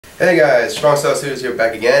Hey guys, Strong Style Studios here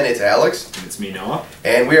back again. It's Alex. And it's me, Noah.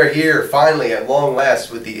 And we are here finally at long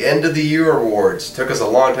last with the end of the year awards. Took us a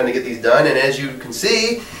long time to get these done, and as you can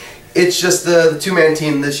see, it's just the two-man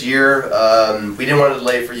team this year. We didn't want to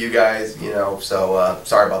delay for you guys, so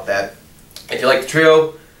sorry about that. If you like the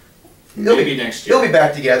trio, maybe next year. They'll be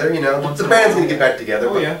back together, the band's going to get back together.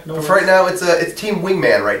 Oh, yeah. No but for right now, it's Team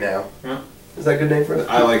Wingman right now. Yeah. Is that a good name for it?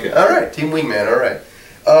 I like it. Alright, Team Wingman, alright.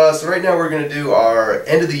 So right now we're going to do our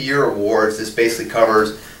end of the year awards. This basically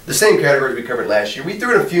covers the same categories we covered last year. We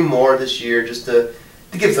threw in a few more this year just to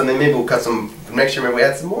give something. Maybe we'll cut some from next year. Maybe we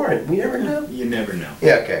add some more. We never know. You never know.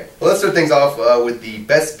 Yeah, okay. Well, let's start things off with the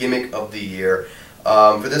best gimmick of the year.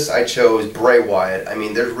 For this I chose Bray Wyatt. I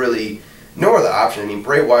mean, there's really no other option. I mean,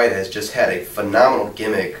 Bray Wyatt has just had a phenomenal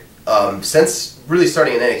gimmick. Since really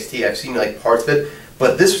starting in NXT, I've seen like parts of it.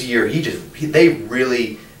 But this year, they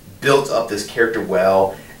really built up this character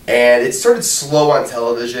well, and it started slow on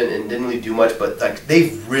television and didn't really do much, but like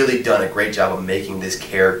they've really done a great job of making this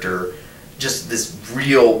character just this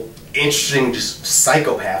real interesting, just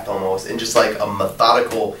psychopath almost, and just like a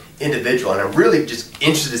methodical individual, and I'm really just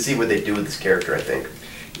interested to see what they do with this character, I think.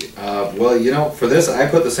 Well, for this I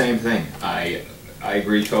put the same thing. I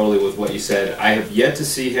agree totally with what you said. I have yet to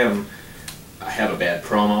see him have a bad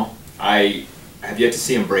promo. I have yet to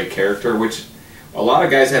see him break character, which a lot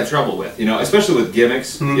of guys have trouble with, especially with gimmicks,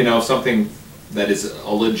 something that is a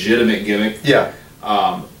legitimate gimmick. Yeah.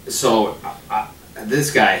 So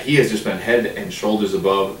this guy, he has just been head and shoulders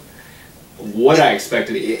above what I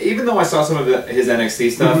expected. Even though I saw some of his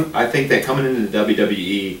NXT stuff, I think that coming into the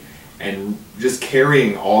WWE and just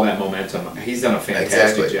carrying all that momentum, he's done a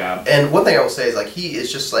fantastic job. And one thing I will say is, like, he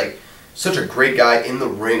is just like such a great guy in the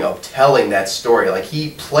ring of telling that story. Like, he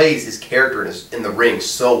plays his character in the ring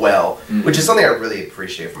so well, which is something I really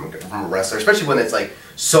appreciate from a wrestler, especially when it's like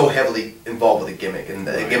so heavily involved with a gimmick and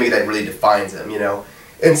the gimmick that really defines him,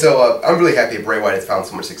 And so I'm really happy that Bray Wyatt has found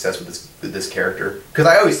so much success with this character, because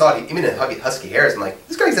I always thought, even in Husky Harris, I'm like,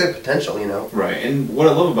 this guy's got potential, Right, and what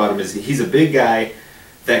I love about him is he's a big guy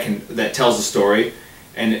that tells a story,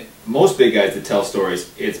 and most big guys that tell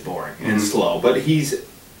stories, it's boring and slow, but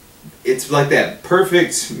it's like that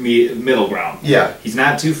perfect middle ground. Yeah. He's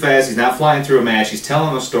not too fast, he's not flying through a match, he's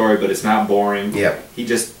telling a story, but it's not boring. Yeah. He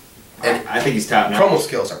just, I think he's top notch. Promo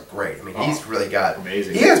skills are great. I mean, he's really got,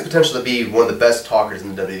 amazing. He has potential to be one of the best talkers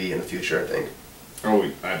in the WWE in the future, I think.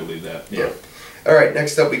 Oh, I believe that. Yeah. Alright,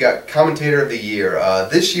 next up we got Commentator of the Year.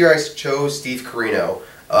 This year I chose Steve Corino.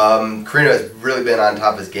 Corino has really been on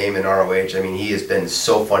top of his game in ROH. I mean, he has been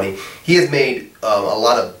so funny. He has made a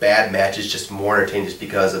lot of bad matches just more entertaining just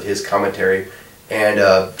because of his commentary, and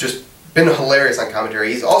just been hilarious on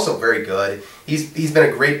commentary. He's also very good. He's been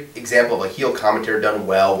a great example of a heel commentator done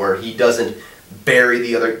well, where he doesn't bury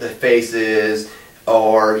the faces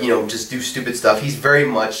or just do stupid stuff. He's very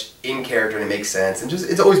much in character and it makes sense, and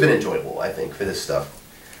it's always been enjoyable, I think, for this stuff.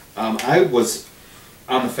 I was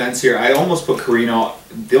on the fence here. I almost put Corino.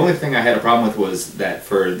 The only thing I had a problem with was that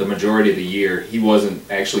for the majority of the year, he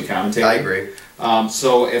wasn't actually commentating. I agree.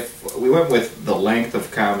 So if we went with the length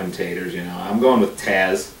of commentators, I'm going with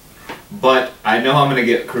Taz. But I know I'm going to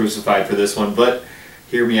get crucified for this one, but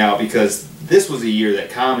hear me out, because this was a year that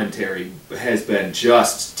commentary has been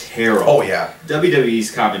just terrible. Oh, yeah.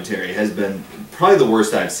 WWE's commentary has been probably the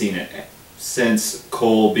worst I've seen it since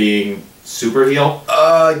Cole being super heel.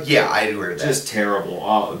 Yeah, I agree with that. Just terrible.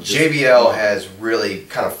 JBL has really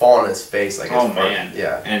kind of fallen on his face, like, oh man,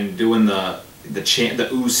 yeah, and doing the chant,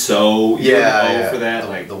 the ooh so, for that,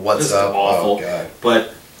 like the what's just up, awful. Oh, God.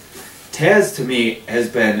 But Taz to me has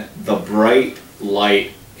been the bright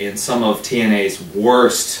light in some of TNA's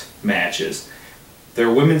worst matches.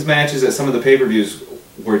 Their women's matches at some of the pay-per-views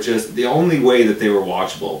were just, the only way that they were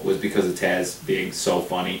watchable was because of Taz being so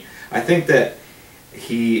funny. I think that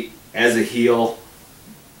he, as a heel,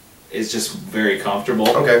 is just very comfortable.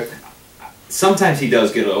 Okay. Sometimes he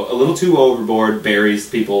does get a little too overboard, buries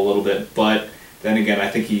people a little bit, but then again, I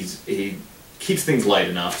think he keeps things light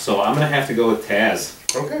enough. So I'm going to have to go with Taz.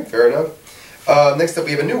 Okay, fair enough. Next up,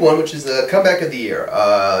 we have a new one, which is the Comeback of the Year.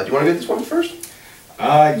 Do you want to do this one first?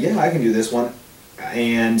 Yeah, I can do this one.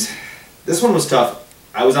 And this one was tough.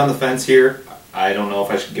 I was on the fence here. I don't know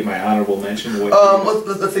if I should give my honorable mention.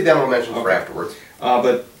 Let's take the honorable mention for afterwards.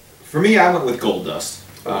 But for me, I went with Goldust.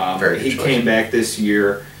 He choice. Came back this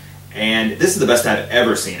year, and this is the best I've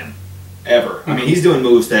ever seen him. Ever. I mean, he's doing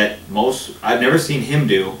moves that I've never seen him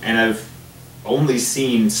do, and I've only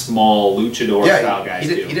seen small luchador-style guys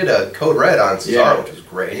do. He did a Code Red on Cesaro, which was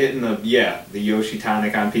great. Hitting the Yoshi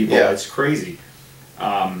Tonic on people. Yeah. It's crazy.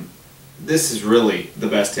 This is really the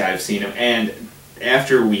best I've seen him, and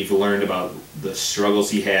after we've learned about the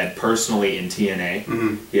struggles he had personally in TNA.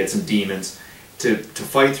 Mm-hmm. He had some demons. To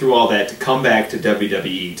fight through all that, to come back to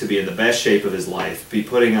WWE, to be in the best shape of his life, be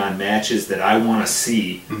putting on matches that I want to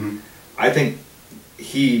see. Mm-hmm. I think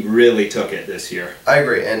he really took it this year. I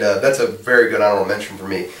agree, and that's a very good honorable mention for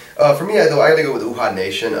me. For me, though, I got to go with Uhaa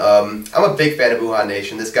Nation. I'm a big fan of Uhaa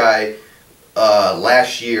Nation. This guy,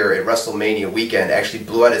 last year at WrestleMania weekend, actually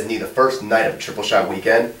blew out his knee the first night of Triple Shot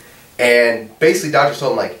weekend. And basically, doctors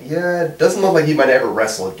told him, like, yeah, it doesn't look like he might ever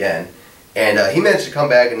wrestle again. And he managed to come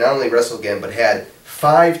back and not only wrestle again, but had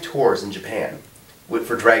 5 tours in Japan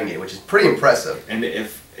for Dragon Gate, which is pretty impressive. And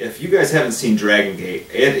if you guys haven't seen Dragon Gate,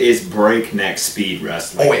 it is breakneck speed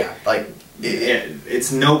wrestling. Oh, yeah. Like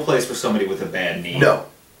it's no place for somebody with a bad knee. No.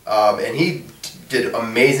 And he did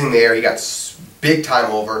amazing there. He got big time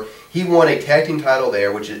over. He won a tag team title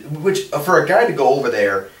there, which for a guy to go over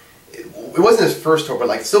there, it wasn't his first tour, but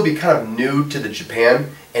like still be kind of new to the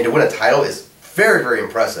Japan and to win a title is very, very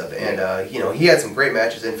impressive. And you know, he had some great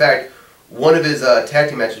matches. In fact, one of his tag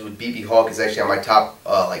team matches with BB Hulk is actually on my top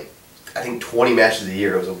I think 20 matches of the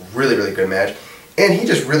year. It was a really, really good match, and he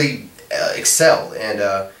just really excelled.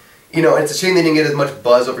 And you know, it's a shame they didn't get as much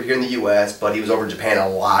buzz over here in the U.S., but he was over in Japan a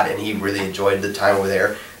lot, and he really enjoyed the time over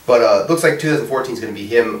there. But looks like 2014 is going to be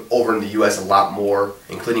him over in the U.S. a lot more,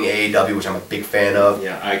 including AAW, which I'm a big fan of.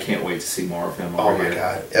 Yeah, I can't wait to see more of him over here.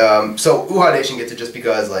 Oh my God. So Uhaa Nation gets it just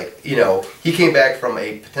because, like, you know, he came back from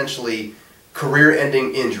a potentially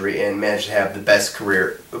career-ending injury and managed to have the best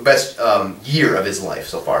year of his life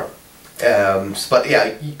so far. But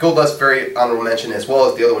yeah, Goldust, very honorable mention, as well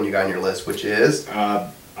as the other one you got on your list, which is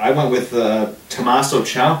I went with Tommaso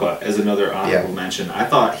Ciampa as another honorable mention. I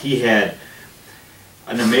thought he had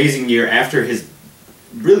an amazing year after his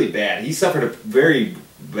really bad. He suffered a very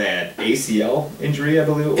bad ACL injury, I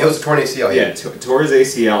believe it was. It was a torn ACL, yeah. Tore his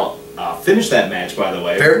ACL. Finished that match, by the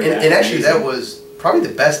way. And actually, that was probably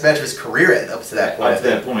the best match of his career up to that point. Up to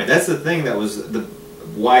that point. That's the thing that was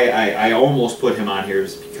why I almost put him on here,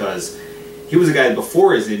 is because he was a guy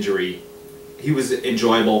before his injury. He was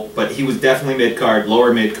enjoyable, but he was definitely mid-card,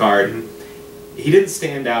 lower mid-card. Mm-hmm. He didn't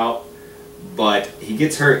stand out, but he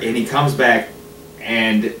gets hurt and he comes back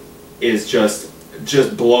and is just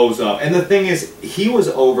blows up. And the thing is, he was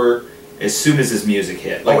over as soon as his music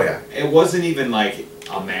hit. Like, oh yeah. It wasn't even like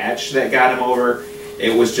a match that got him over.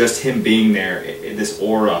 It was just him being there, this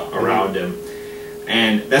aura around him.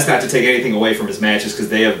 And that's not to take anything away from his matches, because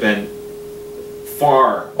they have been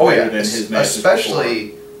far better than his matches especially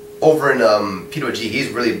before. Over in P2G, he's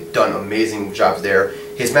really done amazing jobs there.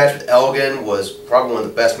 His match with Elgin was probably one of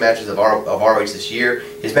the best matches of ROH this year.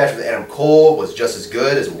 His match with Adam Cole was just as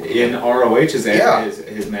good as in ROH. His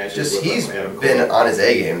matches. Just with he's Adam Cole. been on his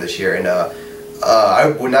A game this year, and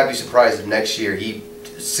I would not be surprised if next year he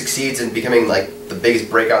succeeds in becoming like the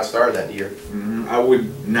biggest breakout star that year. Mm-hmm. I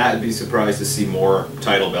would not be surprised to see more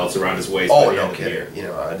title belts around his waist. Oh, by the no end of the kidding. year. You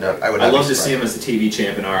know, I would. I'd love to see him as the TV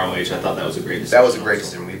champ in ROH. I thought that was a great decision. That was a great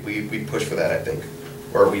decision. We pushed for that, I think,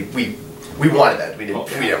 or we wanted that. We didn't.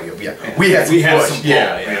 Oh, we had some push.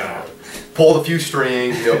 Yeah. Pulled a few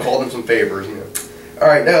strings. You know, called him some favors. You know. All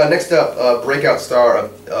right. Now next up, Breakout Star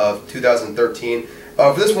of 2013.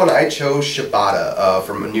 For this one, I chose Shibata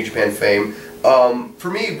from New Japan fame. For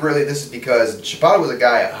me, really, this is because Shibata was a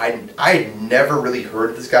guy I had never really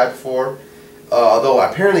heard of this guy before. Although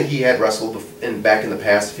apparently he had wrestled back in the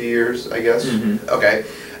past few years, I guess. Mm-hmm. Okay,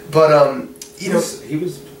 but you know, he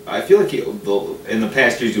was. I feel like in the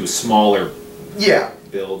past years he was smaller. Yeah.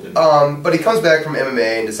 Build. But he comes back from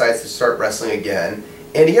MMA and decides to start wrestling again,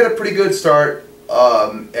 and he had a pretty good start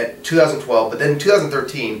at 2012. But then in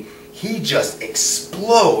 2013, he just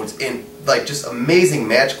explodes in like just amazing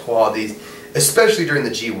match qualities. Especially during the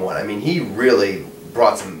G1. I mean, he really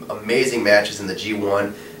brought some amazing matches in the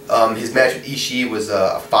G1. His match with Ishii was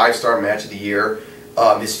a 5-star match of the year.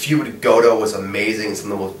 His feud with Goto was amazing.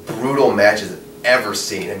 Some of the most brutal matches I've ever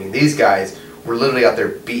seen. I mean, these guys were literally out there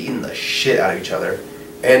beating the shit out of each other.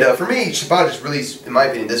 And for me, Shibata just really, in my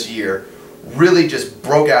opinion, this year, really just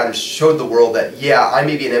broke out and showed the world that, yeah, I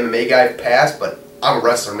may be an MMA guy past, but I'm a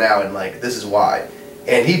wrestler now, and like, this is why.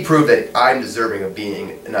 And he proved that I'm deserving of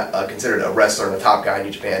being considered a wrestler and a top guy in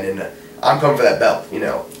New Japan, and I'm coming for that belt, you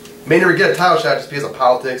know. May never get a title shot just because of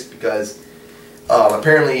politics, because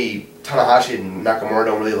apparently Tanahashi and Nakamura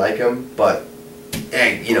don't really like him, but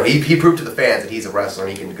hey, you know, he proved to the fans that he's a wrestler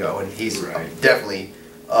and he can go, and he's definitely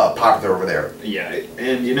popular over there. Yeah,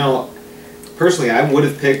 and you know, personally, I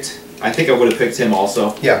think I would have picked him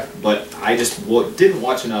also. Yeah. But I just didn't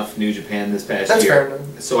watch enough New Japan this past That's year. Fair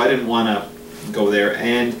enough. So I didn't want to go there,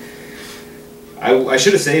 and I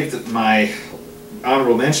should have saved my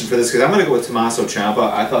honorable mention for this because I'm going to go with Tommaso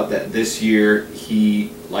Ciampa. I thought that this year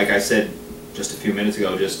he, like I said just a few minutes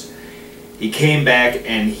ago, he came back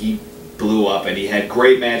and he blew up and he had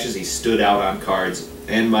great matches. He stood out on cards.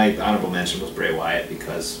 And my honorable mention was Bray Wyatt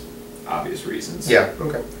because obvious reasons. Yeah,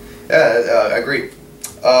 okay. I agree.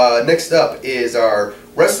 Next up is our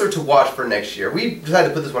wrestler to watch for next year. We decided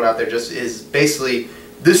to put this one out there just is basically,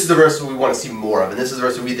 this is the wrestler we want to see more of, and this is the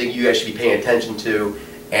wrestler we think you guys should be paying attention to,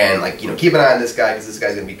 and like, you know, keep an eye on this guy because this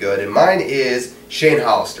guy's going to be good. And mine is Shane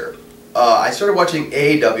Hollister. I started watching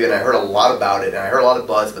AEW and I heard a lot about it, and I heard a lot of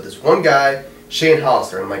buzz, but this one guy, Shane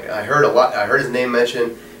Hollister, and like, I heard his name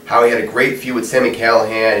mentioned, how he had a great feud with Sami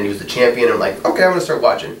Callihan, and he was the champion, and I'm like, okay, I'm going to start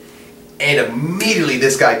watching. And immediately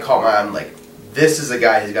this guy caught my eye. I'm like, this is a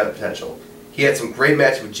guy who's got a potential. He had some great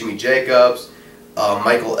matches with Jimmy Jacobs,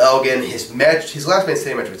 Michael Elgin. His last man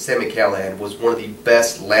standing match with Sami Callihan was one of the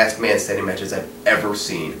best last man standing matches I've ever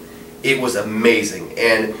seen. It was amazing.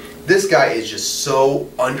 And this guy is just so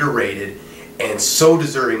underrated and so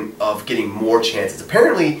deserving of getting more chances.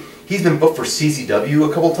 Apparently, he's been booked for CZW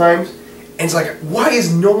a couple times. And it's like, why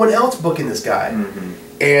is no one else booking this guy? Mm-hmm.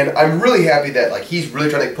 And I'm really happy that like he's really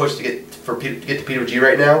trying to push to get to PWG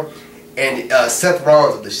right now. And Seth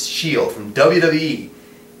Rollins of the Shield from WWE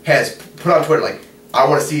has put on Twitter like, I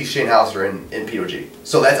want to see Shane Hollister in PWG.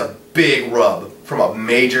 So that's a big rub from a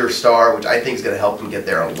major star, which I think is going to help him get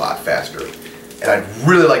there a lot faster. And I'd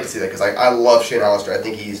really like to see that because I love Shane Hollister. I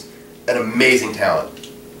think he's an amazing talent.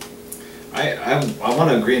 I want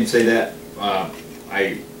to agree and say that.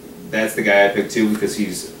 That's the guy I picked too because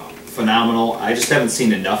he's phenomenal. I just haven't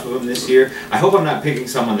seen enough of him this year. I hope I'm not picking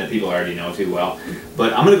someone that people already know too well,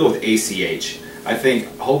 but I'm going to go with ACH. I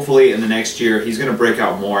think hopefully in the next year he's going to break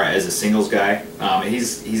out more as a singles guy.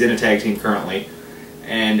 He's in a tag team currently,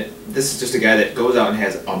 and this is just a guy that goes out and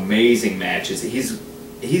has amazing matches.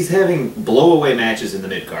 He's having blow-away matches in the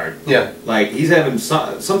mid-card. Yeah. Like, he's having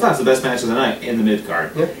sometimes the best match of the night in the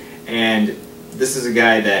mid-card. Yeah. And this is a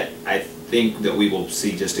guy that I think that we will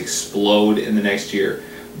see just explode in the next year.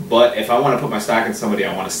 But if I want to put my stock in somebody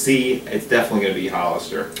I want to see, it's definitely going to be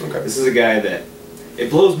Hollister. Okay. This is a guy that, it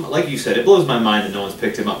blows, like you said, it blows my mind that no one's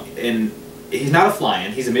picked him up. And he's not a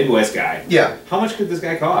fly-in, he's a Midwest guy. Yeah. How much could this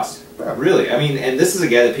guy cost? Yeah. Really? I mean, and this is a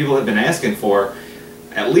guy that people have been asking for,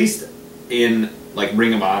 at least in, like,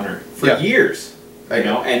 Ring of Honor, for years. You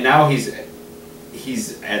know? And now he's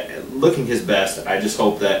looking his best. I just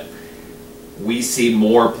hope that we see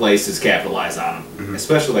more places capitalize on him,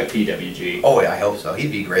 especially like PWG. Oh yeah, I hope so.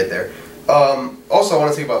 He'd be great there. Also, I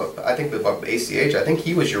want to say about ACH. I think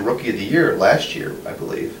he was your Rookie of the Year last year, I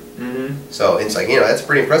believe. So it's like, you know, that's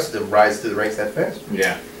pretty impressive to rise through the ranks that fast.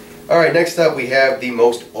 Yeah. All right, next up we have the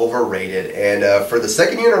most overrated, and for the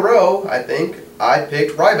second year in a row, I think I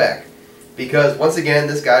picked Ryback because once again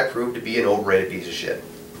this guy proved to be an overrated piece of shit.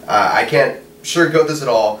 I can't sugarcoat this at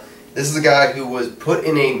all. This is a guy who was put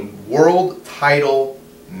in a world title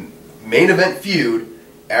main event feud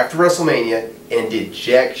after WrestleMania and did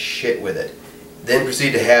jack shit with it. Then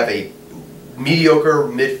proceeded to have a mediocre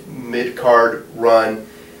mid-card run.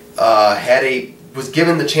 Was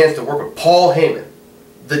given the chance to work with Paul Heyman,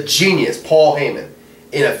 the genius Paul Heyman,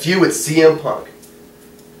 in a feud with CM Punk,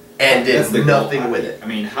 and did nothing with it. I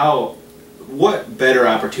mean, what better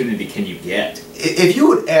opportunity can you get? If you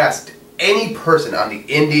would ask any person on the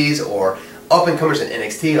indies or up-and-comers in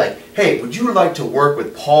NXT, like, hey, would you like to work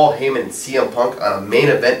with Paul Heyman and CM Punk on a main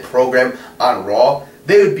event program on Raw?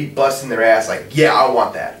 They would be busting their ass like, yeah, I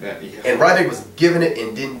want that. Yeah. And Ryback was given it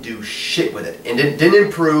and didn't do shit with it. And didn't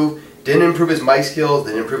improve his mic skills,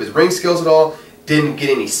 didn't improve his ring skills at all, didn't get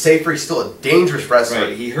any safer. He's still a dangerous wrestler.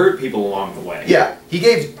 Right, he hurt people along the way. Yeah, he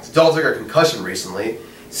gave Dolph Ziggler a concussion recently.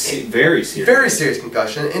 Very serious. Very serious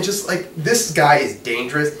concussion, and just like, this guy is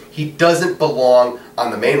dangerous. He doesn't belong on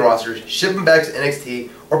the main roster. Ship him back to NXT,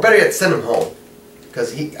 or better yet, send him home.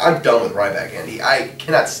 Because I'm done with Ryback, and I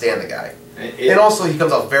cannot stand the guy. And also, he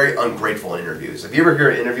comes off very ungrateful in interviews. If you ever hear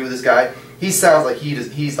an interview with this guy, he sounds like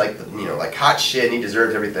he's like, you know, like hot shit, and he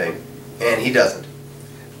deserves everything, and he doesn't.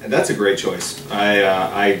 And that's a great choice.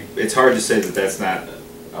 It's hard to say that that's not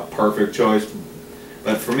a perfect choice.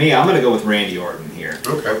 But for me, I'm going to go with Randy Orton here.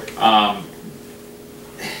 Okay.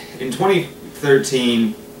 In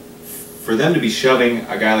 2013, for them to be shoving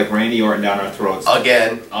a guy like Randy Orton down our throats...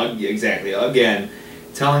 Again. Exactly, again.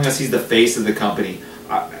 Telling us he's the face of the company.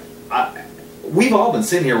 We've all been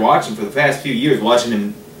sitting here watching for the past few years, watching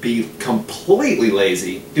him be completely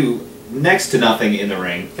lazy, do next to nothing in the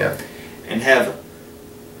ring, and have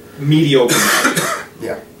mediocre matches.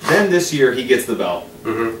 Yeah. Then this year, he gets the belt.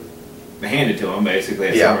 Handed to him basically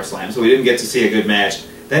at SummerSlam, so we didn't get to see a good match.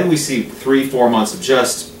 Then we see 3-4 months of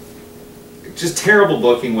just just terrible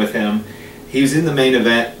booking with him. He was in the main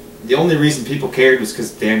event. The only reason people cared was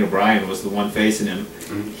because Daniel Bryan was the one facing him.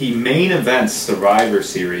 He main events Survivor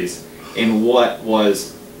Series in what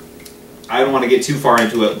was, I don't want to get too far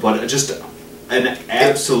into it, but just an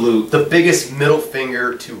absolute... The biggest middle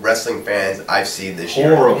finger to wrestling fans I've seen this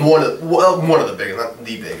year. Horrible. One of the biggest, not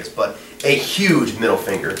the biggest, but a huge middle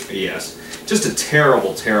finger. Yes. Just a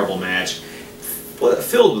terrible, terrible match.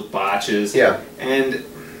 Filled with botches. Yeah. And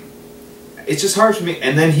it's just hard for me.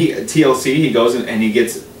 And then TLC, he goes in and he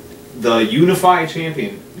gets the unified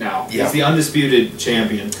champion now. Yeah. He's the undisputed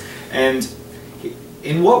champion. And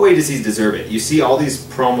in what way does he deserve it? You see all these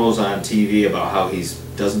promos on TV about how he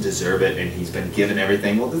doesn't deserve it and he's been given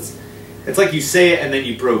everything. Well, it's like you say it and then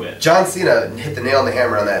you prove it. John Cena hit the nail on the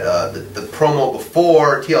hammer on that the promo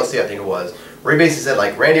before TLC, I think it was, where he basically said,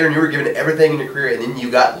 like, Randy Orton, you were given everything in your career and then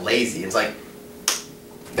you got lazy. It's like,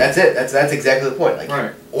 that's it. That's exactly the point. Like,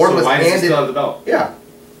 right. Orton was why does he handed, still have the belt? Yeah.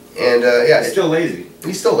 And yeah, he's still lazy.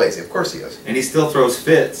 He's still lazy. Of course he is. And he still throws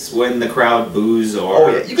fits when the crowd boos or. Oh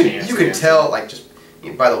yeah, you can tell, like, just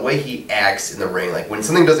by the way he acts in the ring. Like, when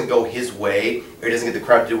something doesn't go his way or he doesn't get the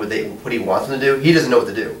crowd to do what he wants them to do, he doesn't know what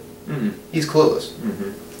to do. He's clueless.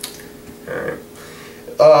 All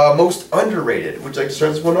right. Most underrated. Would you like to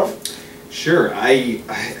start this one off? Sure. I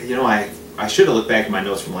should have looked back at my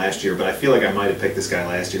notes from last year, but I feel like I might have picked this guy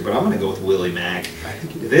last year. But I'm going to go with Willie Mack. I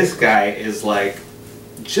think you did. This guy is like,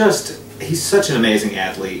 he's such an amazing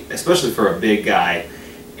athlete, especially for a big guy,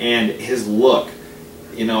 and his look.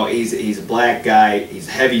 You know, he's a black guy. He's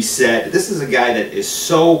heavy set. This is a guy that is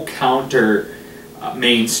so counter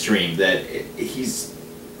mainstream that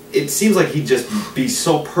it seems like he'd just be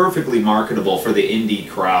so perfectly marketable for the indie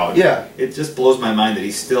crowd. Yeah. It just blows my mind that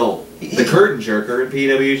he's still the curtain jerker in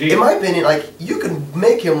PWG. In my opinion, like, you can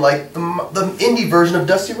make him like the indie version of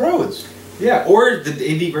Dusty Rhodes. Yeah, or the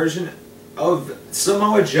indie version of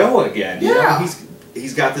Samoa Joe again. You know,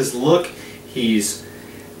 he's got this look. He's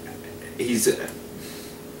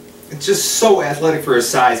just so athletic for his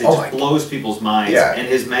size. It just blows people's minds. Yeah. And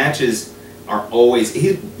his matches are always,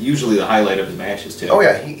 he's usually the highlight of his matches too. Oh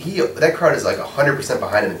yeah, that crowd is like 100%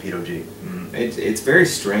 behind him in PWG. It's very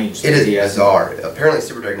strange. It is bizarre. Apparently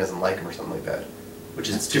Super Dragon doesn't like him or something like that, which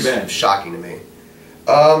is too bad. Shocking to me.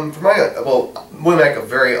 For my Willie Mack, a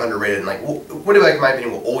very underrated, and like Willie Mack, in my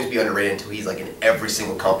opinion, will always be underrated until he's like in every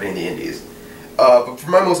single company in the Indies. But for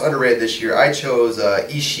my most underrated this year, I chose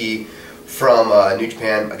Ishii from New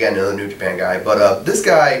Japan. Again, another New Japan guy. But this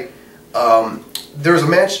guy, there was a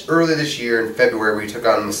match earlier this year in February where he took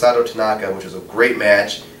on Masato Tanaka, which was a great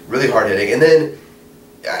match, really hard hitting. And then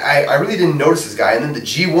I really didn't notice this guy. And then the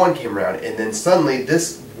G1 came around, and then suddenly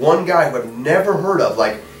this one guy who I've never heard of,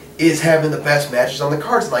 like, is having the best matches on the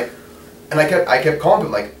cards. And I kept calling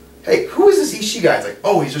him, like, hey, who is this Ishii guy? It's like,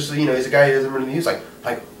 oh, he's just, he's a guy who doesn't really use. Like,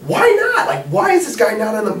 why not? Like, why is this guy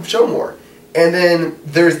not on the show more? And then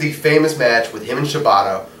there's the famous match with him and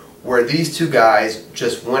Shibata, where these two guys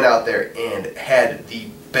just went out there and had the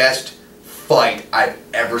best fight I've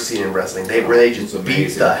ever seen in wrestling. They really just beat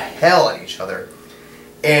the hell out of each other.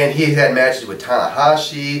 And he had matches with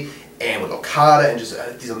Tanahashi and with Okada and just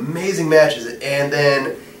these amazing matches. And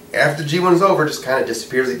then after G1 is over, just kind of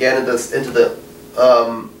disappears again into the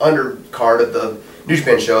undercard of the New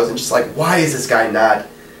Japan shows. And just like, why is this guy not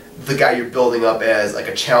the guy you're building up as like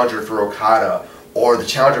a challenger for Okada or the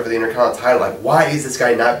challenger for the Intercontinental title? Like, why is this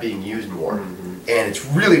guy not being used more? And it's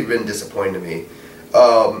really been disappointing to me.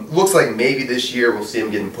 Looks like maybe this year we'll see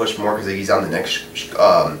him getting pushed more because he's on the next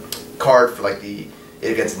card for like it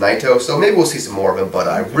against Naito. So maybe we'll see some more of him, but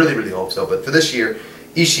I really, really hope so. But for this year,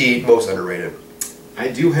 Ishii, most underrated. I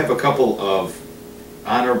do have a couple of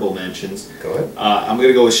honorable mentions. Go ahead. I'm going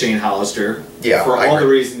to go with Shane Hollister. Yeah, for all the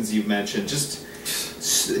reasons you've mentioned. Just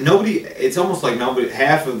nobody. It's almost like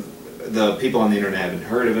half of the people on the internet haven't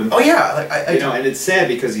heard of him. Oh yeah, like and it's sad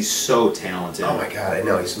because he's so talented. Oh my god, I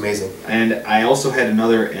know, he's amazing. And I also had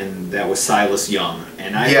another, and that was Silas Young,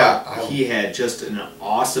 and I thought he had just an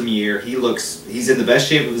awesome year. He's in the best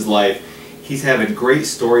shape of his life. He's having great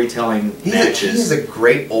storytelling matches. He's a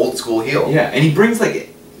great old school heel. Yeah, and he brings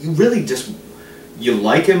you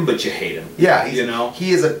like him, but you hate him. Yeah,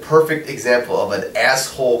 he is a perfect example of an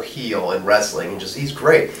asshole heel in wrestling, and he's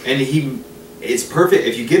great. And it's perfect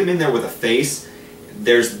if you get him in there with a face.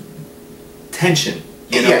 There's tension.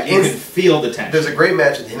 You can feel the tension. There's a great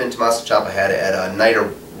match that him and Tommaso Ciampa had at Night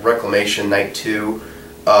of Reclamation, Night 2,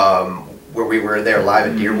 where we were there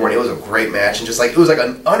live at Dearborn. It was a great match, and it was like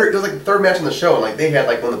the third match on the show, and like they had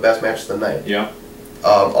like one of the best matches of the night. Yeah.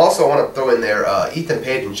 Also, I want to throw in there Ethan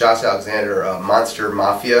Page and Josh Alexander, Monster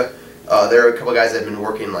Mafia. They're a couple guys that have been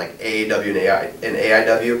working like AAW and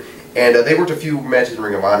AIW, And they worked a few matches in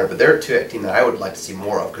Ring of Honor, but they're a team that I would like to see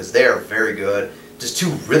more of because they are very good. Just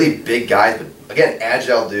two really big guys, but again,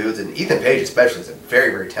 agile dudes. And Ethan Page especially is a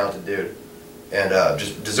very, very talented dude. And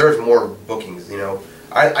just deserves more bookings, you know.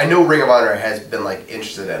 I know Ring of Honor has been like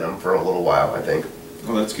interested in him for a little while, I think.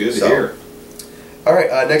 Well, that's good to hear. All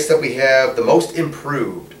right, next up we have the most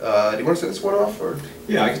improved. Do you want to set this one off? Or?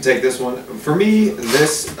 Yeah, I can take this one. For me,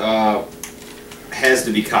 this has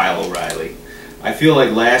to be Kyle O'Reilly. I feel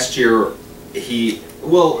like last year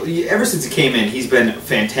ever since he came in, he's been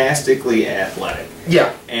fantastically athletic.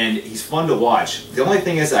 Yeah. And he's fun to watch. The only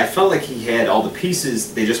thing is I felt like he had all the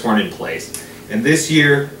pieces, they just weren't in place. And this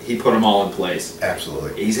year, he put them all in place.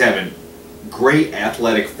 Absolutely. He's having great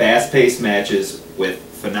athletic, fast-paced matches with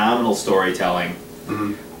phenomenal storytelling.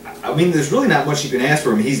 Mm-hmm. I mean, there's really not much you can ask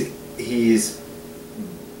for him. He's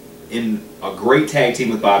in a great tag team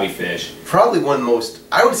with Bobby Fish. Probably one of the most,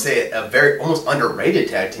 I would say, a very almost underrated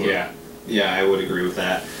tag team. Yeah, yeah, I would agree with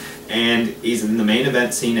that. And he's in the main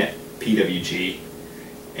event scene at PWG.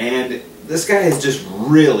 And this guy has just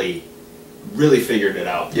really figured it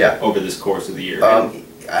out over this course of the year.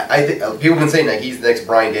 I think people have been saying that he's the next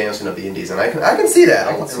Bryan Danielson of the Indies, and I can see that.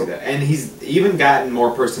 I can see that. And he's even gotten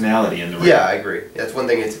more personality in the ring. Yeah, I agree. That's one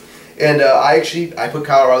thing. And I put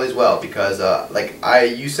Kyle O'Reilly as well because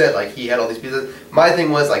you said like he had all these pieces. My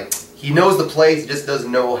thing was like he knows the plays, he just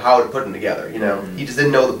doesn't know how to put them together. You know, he just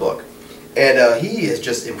didn't know the book, and he has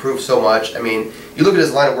just improved so much. I mean, you look at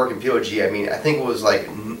his line of work in POG. I mean, I think it was like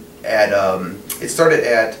it started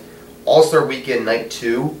at All-Star Weekend Night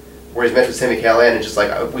 2. Where he's matched with Sami Callihan, and just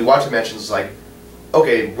like we watched the match and it's like,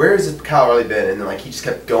 okay, where has Kyle O'Reilly been? And then like he just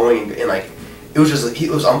kept going, and like it was just it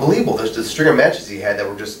was unbelievable. There's the string of matches he had that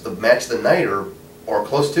were just the match of the night or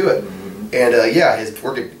close to it. And yeah, his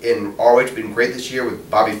work in ROH has been great this year with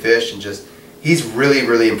Bobby Fish, and just he's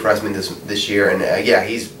really impressed me this year. And yeah,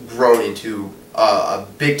 he's grown into a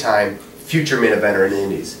big time future main eventer in the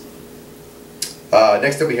Indies.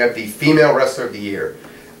 Next up, we have the Female Wrestler of the Year.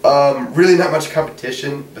 Really not much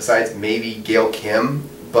competition besides maybe Gail Kim,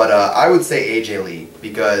 but I would say AJ Lee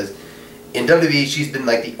because in WWE she's been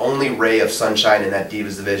like the only ray of sunshine in that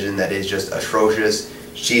Divas division that is just atrocious.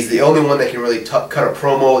 She's the only one that can really cut a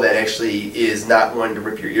promo that actually is not one to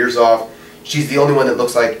rip your ears off. She's the only one that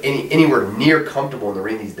looks like anywhere near comfortable in the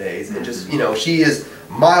ring these days, and just she is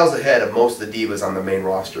miles ahead of most of the Divas on the main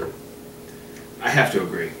roster. I have to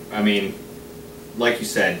agree. I mean, like you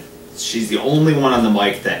said, she's the only one on the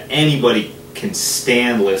mic that anybody can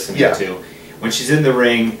stand listening to. When she's in the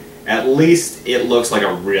ring, at least it looks like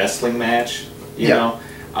a wrestling match, you know.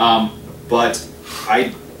 But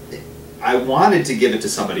I wanted to give it to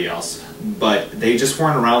somebody else, but they just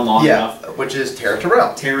weren't around long enough. Which is Taryn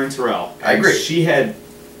Terrell. Taryn Terrell. I agree. She had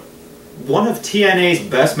one of TNA's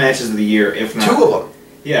best matches of the year, if not two of them.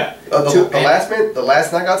 Yeah, the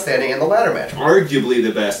last knockout standing, and the ladder match. Arguably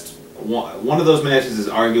the best. One of those matches is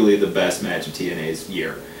arguably the best match of TNA's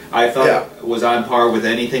year. I thought it was on par with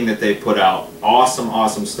anything that they put out.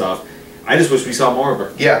 Awesome stuff. I just wish we saw more of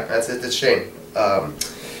her. Yeah, that's it. It's a shame.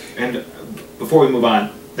 And before we move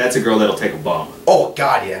on, that's a girl that'll take a bump. Oh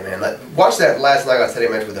God, yeah, man! Watch that last knockout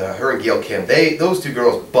standing match with her and Gail Kim. Those two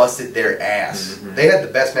girls busted their ass. They had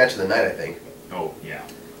the best match of the night, I think. Oh yeah.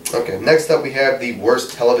 Okay. Next up, we have the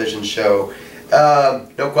worst television show.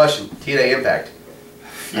 No question, TNA Impact.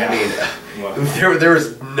 Yeah. I mean, there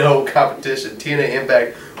was no competition. TNA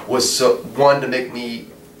Impact was one to make me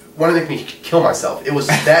kill myself. It was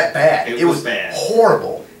that bad. it was bad.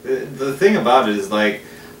 Horrible. The thing about it is like,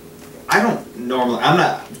 I'm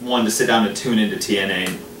not one to sit down and tune into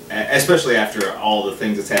TNA, especially after all the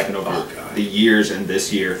things that's happened over the years and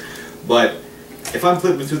this year. But if I'm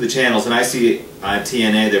flipping through the channels and I see on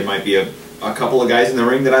TNA there might be a couple of guys in the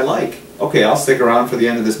ring that I like, okay, I'll stick around for the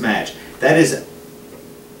end of this match. That is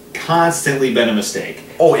constantly been a mistake.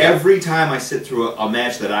 Oh yeah. Every time I sit through a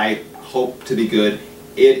match that I hope to be good,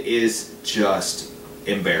 it is just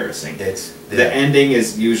embarrassing. The ending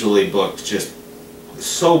is usually booked just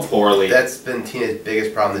so poorly. That's been TNA's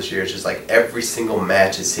biggest problem this year. It's just like every single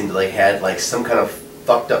match it seemed to like had like some kind of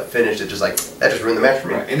fucked up finish that just ruined the match for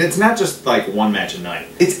me. Right. And it's not just like one match a night.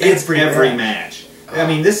 It's every match. I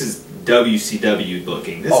mean, this is WCW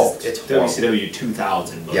booking. This is it's WCW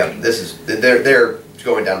 2000 booking. Yeah, this is they're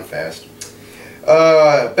going down fast.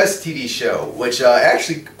 Best TV show, which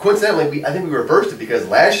actually coincidentally I think we reversed it because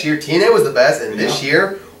last year TNA was the best and this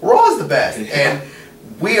year Raw is the best. And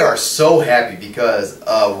we are so happy because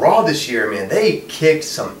Raw this year, man, they kicked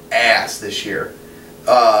some ass this year.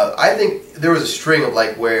 I think there was a string of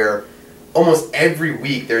like where almost every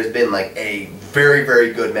week there's been like a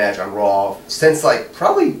very good match on Raw since like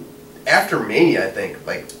probably after Mania. I think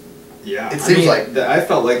like Yeah, it seems like I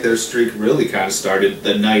felt like their streak really kind of started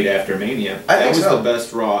the night after Mania. That was the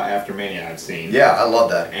best Raw after Mania I've seen. Yeah, I love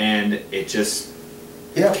that. And it just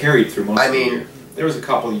carried through most of the year. There was a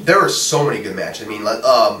couple. There were so many good matches. I mean, like,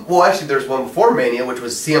 well, actually, there's one before Mania, which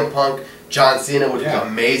was CM Punk, John Cena, which was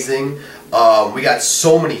amazing. We got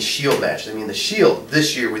so many Shield matches. I mean, the Shield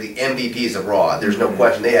this year were the MVPs of Raw. There's no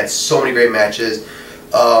question. They had so many great matches.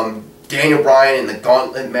 Daniel Bryan in the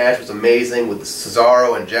Gauntlet match was amazing with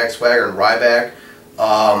Cesaro and Jack Swagger and Ryback.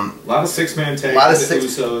 A lot of six-man tag with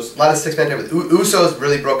Usos. A lot of six-man tag with Usos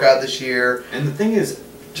really broke out this year. And the thing is,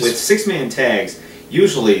 with six-man tags,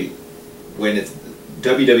 usually when it's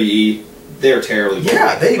WWE, they're terribly booked.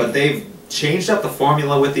 Yeah, but they've changed up the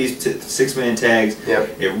formula with these six-man tags.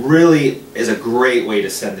 Yep. It really is a great way to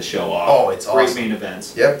send the show off. Oh, it's great awesome. Main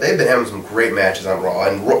events. Yep, they've been having some great matches on Raw,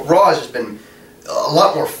 and Raw has just been a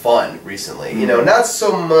lot more fun recently. You know, not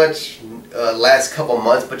so much last couple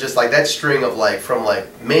months, but just like that string of from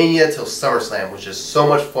Mania till SummerSlam was just so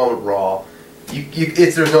much fun with Raw.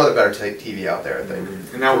 There's no other better TV out there, I think.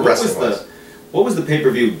 Now, what was the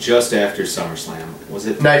pay-per-view just after SummerSlam? Was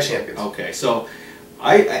it Night Champions? Okay, so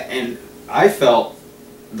I felt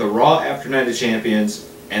the Raw after Night of Champions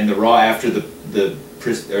and the Raw after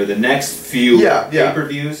the next few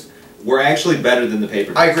pay-per-views were actually better than the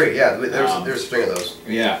pay-per-views. I agree. Yeah, there's a string of those.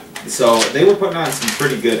 Yeah, so they were putting on some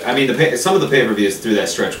pretty good. I mean, some of the pay-per-views through that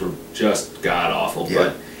stretch were just god awful.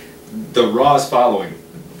 Yeah. But the Raw's following.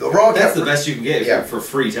 The Raw. That's the best you can get for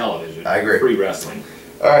free television. I agree. Free wrestling.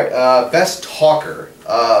 All right, best talker.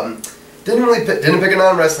 Didn't pick a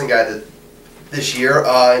non-wrestling guy this year.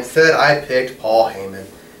 Instead, I picked Paul Heyman.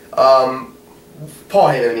 Paul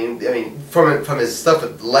Heyman. I mean, from his stuff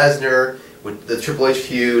with Lesnar, with the Triple H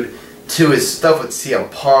feud, to his stuff with CM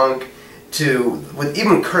Punk, with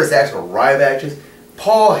even Curtis Axel and Ryback.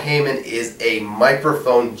 Paul Heyman is a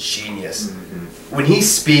microphone genius. Mm-hmm. When he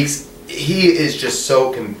speaks, he is just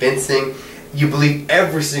so convincing. You believe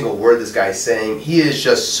every single word this guy's saying. He is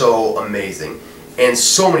just so amazing. And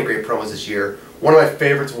so many great promos this year. One of my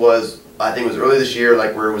favorites was, I think it was earlier this year,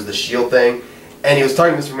 where it was the Shield thing. And he was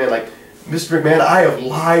talking to Mr. McMahon like, Mr. McMahon, I have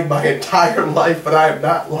lied my entire life, but I am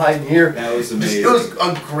not lying here. That was amazing. It was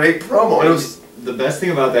a great promo. The best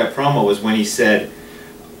thing about that promo was when he said,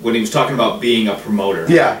 when he was talking about being a promoter.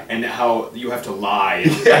 Yeah. And how you have to lie.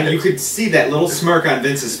 And you could see that little smirk on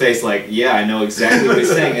Vince's face like, yeah, I know exactly what he's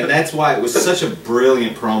saying. And that's why it was such a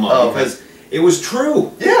brilliant promo, because it was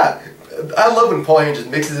true. Yeah. I love when Paul Heyman just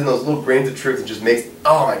mixes in those little grains of truth and just makes,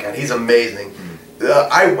 oh my God, he's amazing.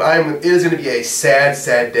 It is going to be a sad,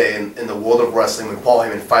 sad day in the world of wrestling when Paul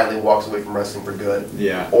Heyman finally walks away from wrestling for good.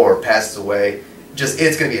 Yeah. Or passes away.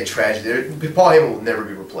 It's going to be a tragedy. Paul Heyman will never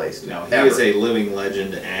be replaced. No, he is a living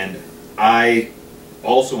legend, and I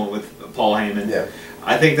also went with Paul Heyman. Yeah.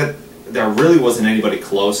 I think that there really wasn't anybody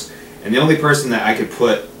close, and the only person that I could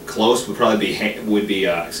put close would probably be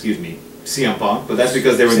CM Punk, but that's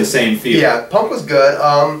because they were in the same feud. Yeah, Punk was good.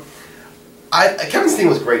 Kevin Steen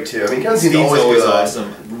was great too. I mean, Kevin Steen's always good.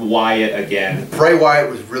 Awesome. Wyatt again. Bray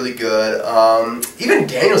Wyatt was really good. Even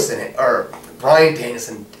Danielson or Bryan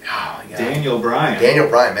Danielson. Oh my God. Daniel Bryan. Daniel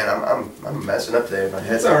Bryan, man, I'm messing up today with my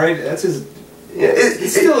head. That's all right. That's his. Yeah,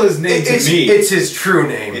 it's still his name to me. It's his true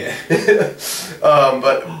name. Yeah.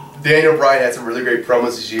 But Daniel Bryan had some really great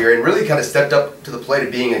promos this year and really kind of stepped up to the plate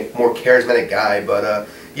of being a more charismatic guy. But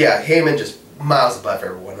yeah, Heyman just miles above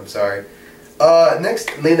everyone. I'm sorry. Next,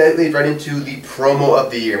 that leads right into the promo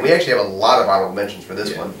of the year. And we actually have a lot of honorable mentions for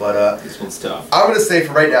this one. But this one's tough. I'm going to say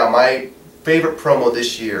for right now, my favorite promo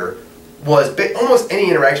this year was almost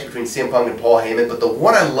any interaction between CM Punk and Paul Heyman. But the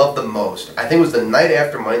one I loved the most, I think, was the night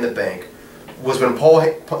after Money in the Bank, was when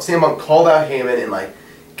CM Punk called out Heyman and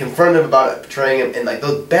confronted him about betraying him, and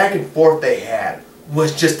the back and forth they had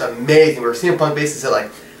was just amazing. Where CM Punk basically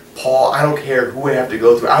said Paul, I don't care who I have to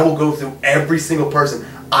go through. I will go through every single person.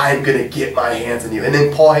 I'm going to get my hands on you. And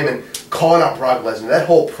then Paul Heyman calling out Brock Lesnar. That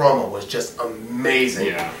whole promo was just amazing.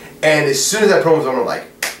 Yeah. And as soon as that promo was over, I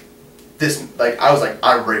was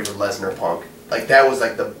I'm ready for Lesnar Punk. That was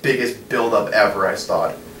the biggest build-up ever, I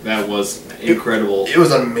thought. That was incredible. It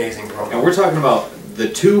was an amazing promo. And we're talking about the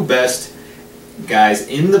two best guys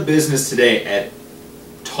in the business today at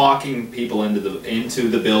talking people into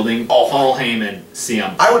the building. Paul Heyman,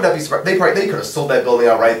 CM. I would not be surprised. They could have sold that building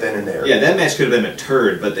out right then and there. Yeah, that match could have been a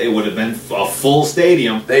turd, but it would have been a full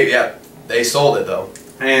stadium. They sold it though.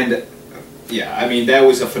 And yeah, I mean that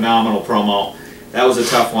was a phenomenal promo. That was a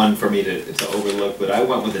tough one for me to overlook, but I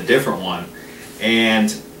went with a different one,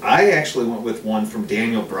 and I actually went with one from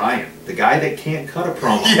Daniel Bryan, the guy that can't cut a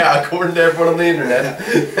promo. Yeah, according to everyone on the internet.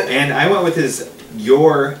 And I went with his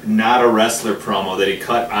your Not a Wrestler promo that he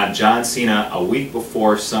cut on John Cena a week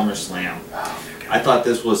before SummerSlam. I thought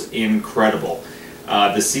this was incredible.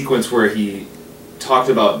 The sequence where he talked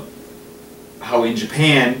about how in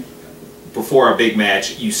Japan, before a big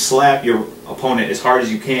match, you slap your opponent as hard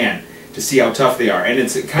as you can to see how tough they are, and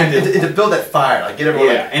it's kind of to build that fire, like get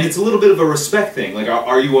everyone. Yeah, and it's a little bit of a respect thing. Like,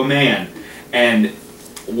 are you a man? And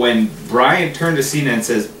when Bryan turned to Cena and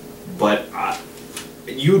says, "But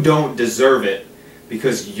you don't deserve it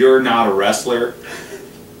because you're not a wrestler,"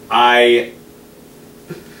 I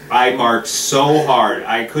marked so hard.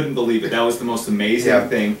 I couldn't believe it. That was the most amazing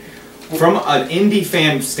thing. From an indie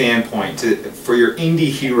fan standpoint, for your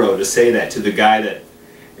indie hero to say that to the guy that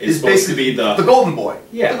is supposed to be the golden boy.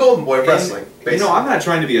 Yeah. The golden boy of wrestling. You know, I'm not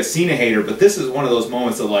trying to be a Cena hater, but this is one of those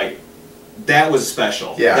moments that, like, that was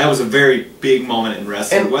special. Yeah. That was a very big moment in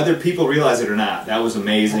wrestling. And whether people realize it or not, that was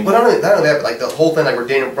amazing. But not only that, but like the whole thing, like where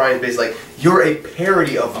Daniel Bryan's basically like, you're a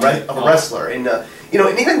parody of a wrestler. And, you know,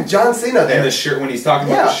 and even John Cena there. And the shirt, when he's talking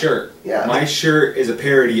about the shirt. Yeah. My shirt is a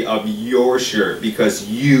parody of your shirt because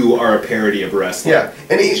you are a parody of wrestling. Yeah.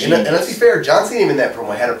 And let's be fair, John Cena even in that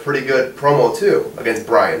promo had a pretty good promo too against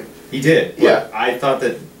Bryan. He did. Yeah. I thought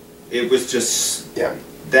that it was just... Yeah.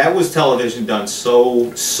 That was television done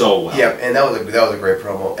so well. Yeah, and that was a great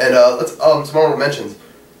promo. And let's some honorable mentions.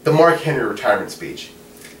 The Mark Henry retirement speech.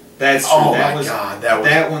 That's true. Oh my god,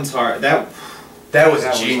 that one's hard. That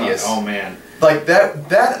was genius. Oh man. Like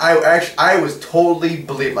that I was totally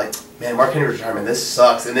believed, like, man, Mark Henry retirement, this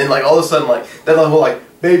sucks. And then like all of a sudden like that whole like,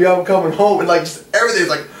 baby, I'm coming home, and like just everything's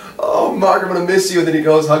like, oh Mark, I'm gonna miss you, and then he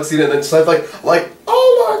goes, hugs Cena, and then it's like,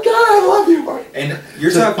 oh my god, I love you, Mark. And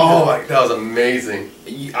you're talking oh my, that was amazing.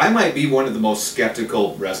 I might be one of the most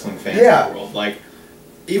skeptical wrestling fans in the world. Like,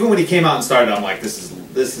 even when he came out and started, I'm like, this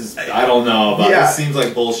is I don't know about this. Seems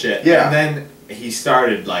like bullshit. Yeah. And then he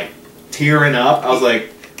started like tearing up. I was like,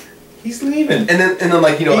 he's leaving. And then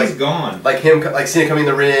like, you know, he's gone. Like him, like Cena coming in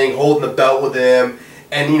the ring, holding the belt with him,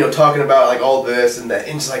 and you know, talking about like all this and that,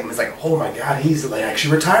 and it's like, oh my god, he's like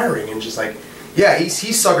actually retiring, and just like, yeah, he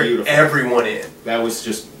suckered everyone in. That was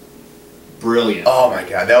just brilliant. Oh my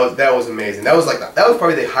god, that was amazing. That was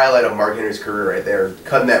probably the highlight of Mark Henry's career right there,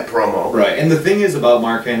 cutting that promo. Right, and the thing is about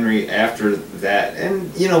Mark Henry after that,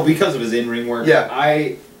 and you know, because of his in-ring work,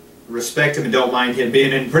 I respect him and don't mind him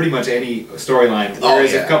being in pretty much any storyline.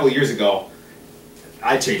 Whereas a couple of years ago,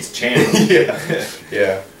 I changed the channel.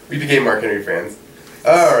 Yeah, we became Mark Henry fans.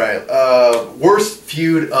 All right, worst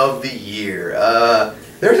feud of the year.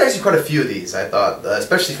 There's actually quite a few of these, I thought,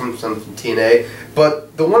 especially from TNA.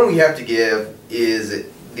 But the one we have to give is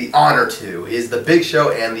the honor to is the Big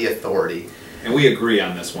Show and the Authority. And we agree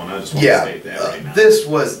on this one. I just want to state that right now. This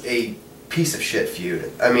was a piece of shit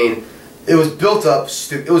feud. I mean, it was built up.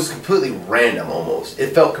 It was completely random, almost.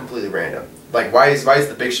 It felt completely random. Like, why is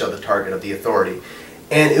the Big Show the target of the Authority?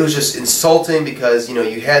 And it was just insulting because, you know,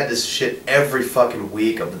 you had this shit every fucking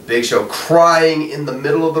week of the Big Show crying in the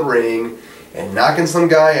middle of the ring and knocking some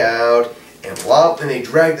guy out, and blah, and they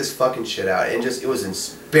dragged this fucking shit out, and just, it was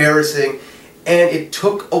embarrassing, and it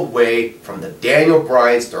took away from the Daniel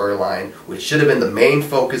Bryan storyline, which should have been the main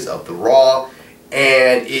focus of the Raw,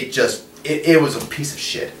 and it just, it was a piece of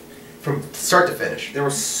shit, from start to finish. There were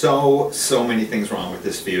so many things wrong with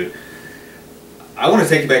this feud. I want to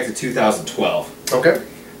take you back to 2012. Okay.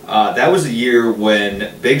 That was a year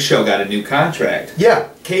when Big Show got a new contract. Yeah.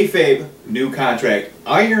 Kayfabe, new contract.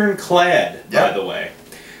 Ironclad, by the way.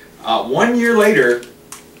 1 year later,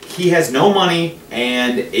 he has no money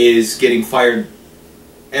and is getting fired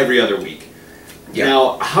every other week. Yeah.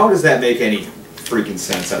 Now, how does that make any freaking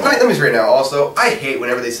sense at all? Let me say right now, also, I hate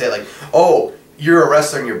whenever they say, like, oh, you're a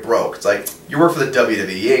wrestler and you're broke. It's like, you work for the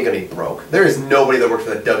WWE, you ain't gonna be broke. There is nobody that works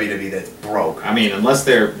for the WWE that's broke. I mean, unless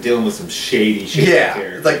they're dealing with some shady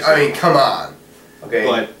characters. Like, I mean, come on. Okay.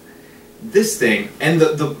 But this thing, and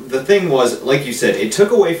the thing was, like you said, it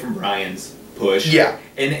took away from Bryan's push. Yeah.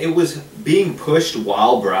 And it was being pushed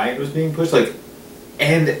while Bryan was being pushed. Like,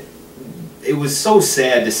 and it was so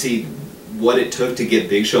sad to see what it took to get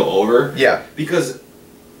Big Show over. Yeah. Because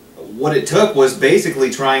what it took was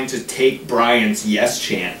basically trying to take Bryan's yes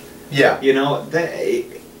chant. Yeah. You know,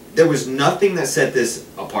 there was nothing that set this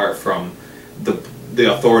apart from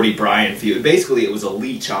the Authority Bryan feud. Basically, it was a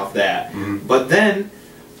leech off that. Mm-hmm. But then,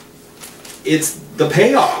 it's the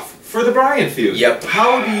payoff for the Bryan feud. Yep.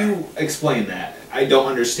 How do you explain that? I don't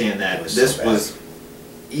understand that. This was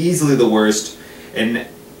easily the worst, and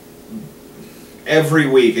every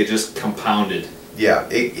week it just compounded. Yeah,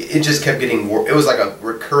 it just kept getting worse. It was like a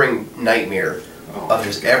recurring nightmare of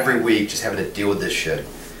just every week just having to deal with this shit.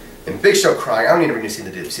 And Big Show crying, I don't even need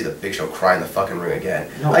to see the Big Show cry in the fucking ring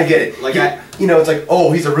again. No, I get it. Like you know, it's like,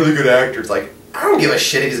 oh, he's a really good actor. It's like, I don't give a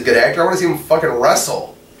shit if he's a good actor. I want to see him fucking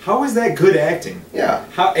wrestle. How is that good acting? Yeah.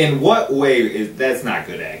 How? In what way is that's not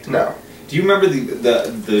good acting? No. Do you remember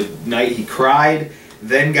the night he cried,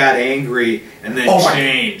 then got angry, and then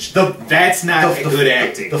changed? That's not good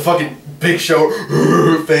acting. The fucking Big Show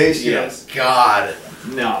face. Yes. You know, God.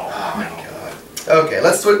 No. Oh my God. Okay,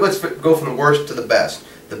 let's go from the worst to the best.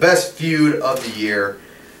 The best feud of the year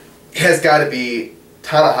has got to be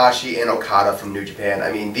Tanahashi and Okada from New Japan.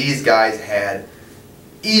 I mean, these guys had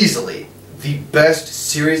easily the best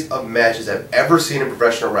series of matches I've ever seen in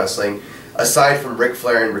professional wrestling, aside from Ric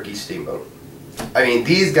Flair and Ricky Steamboat. I mean,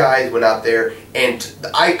 these guys went out there, and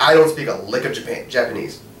I don't speak a lick of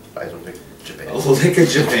Japanese. I don't speak Japan. A lick of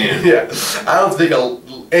Japan. Yeah, I don't speak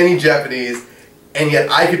any Japanese, and yet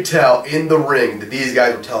I could tell in the ring that these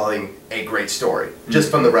guys were telling a great story, just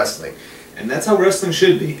from the wrestling. And that's how wrestling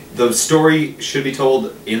should be. The story should be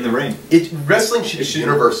told in the ring. Wrestling should be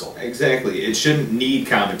universal. Exactly. It shouldn't need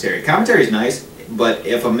commentary. Commentary is nice, but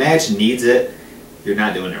if a match needs it, you're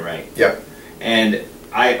not doing it right. Yep. And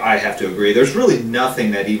I have to agree. There's really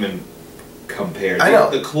nothing that even compares. I know.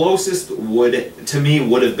 The closest to me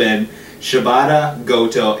would have been Shibata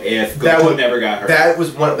Goto if Goto never got hurt. That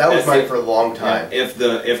was mine for a long time. Yeah,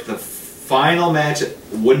 if the final match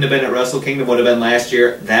wouldn't have been at Wrestle Kingdom, would have been last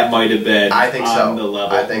year, that might have been on the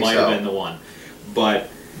level. I think might so. have been the one. But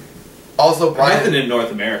also, nothing in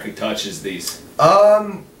North America touches these.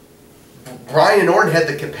 Bryan and Orton had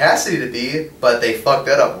the capacity to be, but they fucked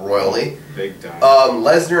that up royally. Big time.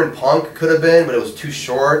 Lesnar and Punk could have been, but it was too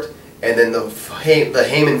short. And then the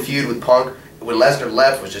Heyman feud with Punk, when Lesnar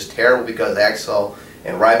left, was just terrible because Axel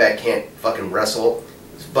and Ryback can't fucking wrestle.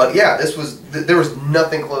 But yeah, there was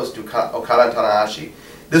nothing close to Okada and Tanahashi.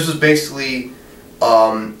 This was basically,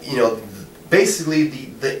 basically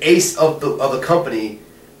the ace of the company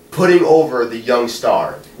putting over the young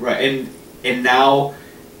star. Right, and now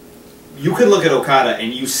you could look at Okada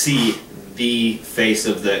and you see the face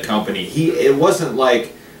of the company. It wasn't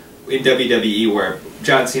like in WWE where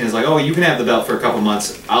John Cena's like, oh, you can have the belt for a couple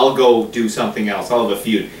months. I'll go do something else. I'll have a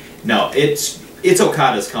feud. No, it's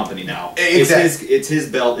Okada's company now. Exactly. It's his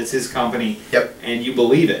belt. It's his company. Yep. And you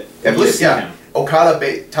believe it. Yeah.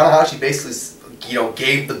 Tanahashi basically,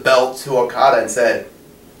 gave the belt to Okada and said,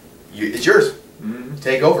 "It's yours. Mm-hmm.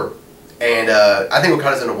 Take over." And I think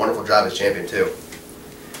Okada's done a wonderful job as champion too.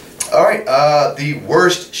 All right, the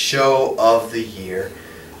worst show of the year.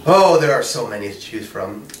 Oh, there are so many to choose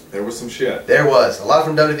from. There was some shit. There was a lot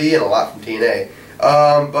from WWE and a lot from TNA.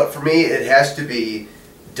 But for me, it has to be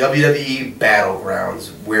WWE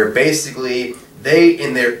Battlegrounds, where basically they,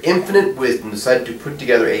 in their infinite wisdom, decided to put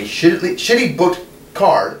together a shitty booked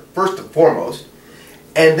card, first and foremost,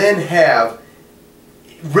 and then have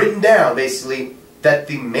written down, basically, that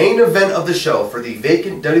the main event of the show for the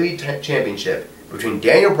vacant WWE Championship between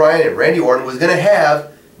Daniel Bryan and Randy Orton was going to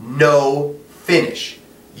have no finish.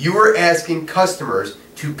 You were asking customers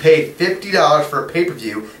to pay $50 for a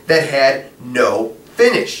pay-per-view that had no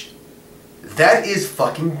finish. That is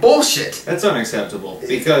fucking bullshit. That's unacceptable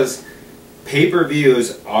because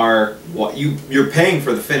pay-per-views are what you're paying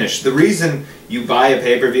for the finish. The reason you buy a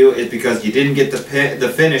pay-per-view is because you didn't get the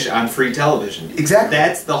finish on free television. Exactly.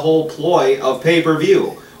 That's the whole ploy of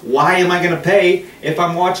pay-per-view. Why am I going to pay if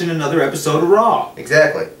I'm watching another episode of Raw?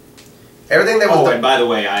 Exactly. Everything that was Oh, and by the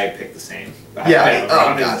way, I picked the same. Yeah,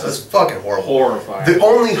 oh god, it was fucking horrible. Horrifying. The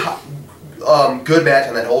only good match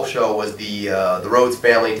on that whole show was the Rhodes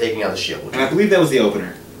family taking on the Shield. And I believe that was the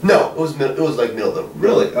opener. No, it was like middle of the...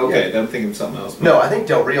 Really? Okay, yeah. Then I'm thinking of something else. No, I think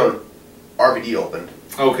Del Rio and RVD opened.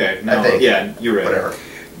 Okay, no, I think. Yeah, you're right. Whatever.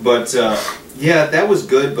 But, yeah, that was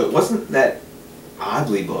good, but wasn't that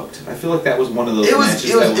oddly booked? I feel like that was one of those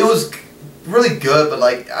matches it was really good, but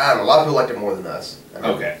like, I don't know, a lot of people liked it more than us.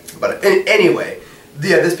 Okay. But anyway,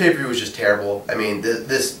 yeah, this pay-per-view was just terrible. I mean,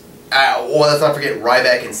 let's not forget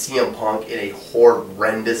Ryback and CM Punk in a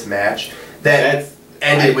horrendous match that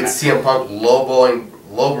ended with CM Punk low blowing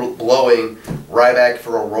Ryback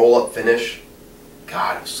for a roll-up finish.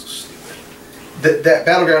 God, it was so stupid. That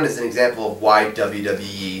Battleground is an example of why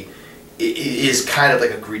WWE is kind of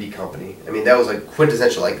like a greedy company. I mean, that was like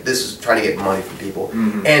quintessential. Like, this is trying to get money from people,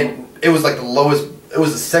 and it was like the lowest. It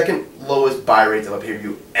was the second lowest buy rates of a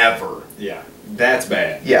pay-per-view ever. Yeah, that's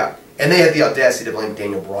bad. Yeah, and they had the audacity to blame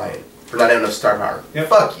Daniel Bryan for not having enough star power. Yep.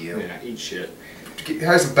 Fuck you. Yeah, eat shit.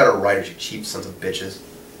 Hire some better writers, you cheap sons of bitches.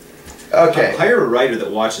 Okay. Hire a writer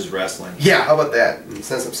that watches wrestling. Yeah, how about that? And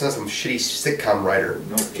send some shitty sitcom writer.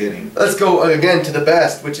 No kidding. Let's go again to the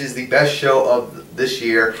best, which is the best show this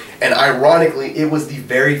year, and ironically, it was the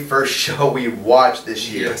very first show we watched this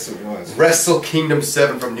year. Yes, it was. Wrestle Kingdom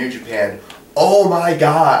 7 from New Japan. Oh my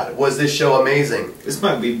God, was this show amazing. This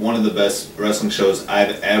might be one of the best wrestling shows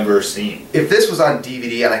I've ever seen. If this was on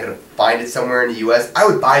DVD and I could find it somewhere in the US, I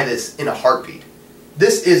would buy this in a heartbeat.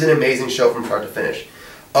 This is an amazing show from start to finish.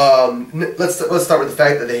 Let's start with the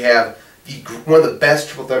fact that they have one of the best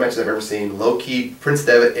triple threat matches I've ever seen. Low-Ki, Prince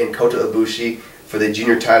Devitt, and Kota Ibushi for the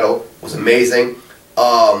junior title was amazing.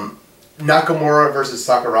 Nakamura versus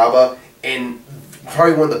Sakuraba, and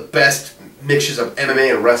probably one of the best mixtures of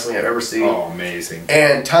MMA and wrestling I've ever seen. Oh, amazing.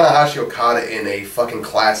 And Tanahashi Okada in a fucking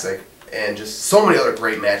classic, and just so many other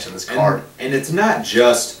great matches on this card. And it's not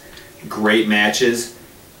just great matches.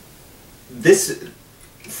 This,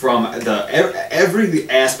 from every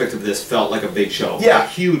aspect of this felt like a big show. Yeah. A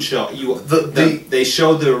huge show. They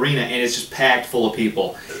showed the arena, and it's just packed full of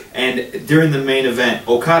people. And during the main event,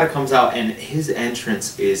 Okada comes out, and his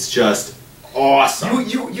entrance is just awesome.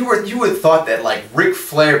 You would have thought that like Ric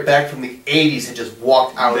Flair back from the '80s had just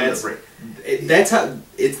walked out of the ring. That's how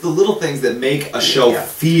it's the little things that make a show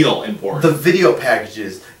feel important. The video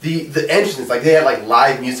packages, the entrances, like they had like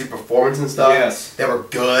live music performance and stuff. Yes, that were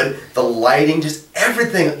good. The lighting, just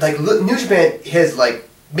everything. Like New Japan has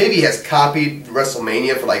maybe has copied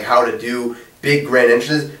WrestleMania for like how to do big grand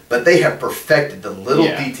entrances, but they have perfected the little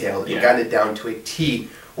details and gotten it down to a T,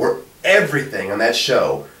 where everything on that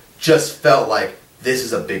show just felt like this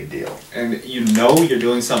is a big deal. And you know you're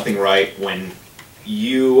doing something right when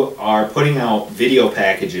you are putting out video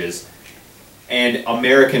packages and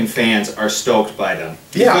American fans are stoked by them.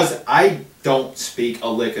 Because I don't speak a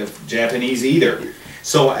lick of Japanese either.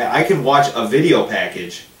 So I can watch a video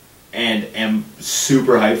package and am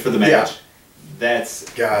super hyped for the match. That's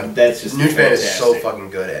just New Japan is so fucking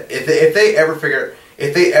good at it. If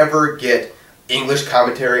they ever get English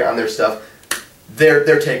commentary on their stuff,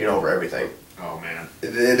 they're taking over everything. Oh man,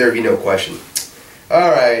 there'd be no question. All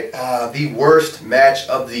right, the worst match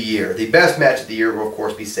of the year. The best match of the year will of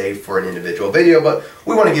course be saved for an individual video, but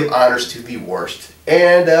we want to give honors to the worst.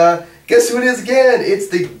 And guess who it is again? It's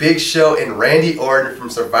the Big Show and Randy Orton from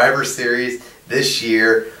Survivor Series this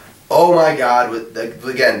year. Oh my God!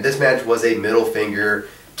 Again, this match was a middle finger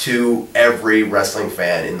to every wrestling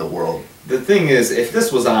fan in the world. The thing is, if this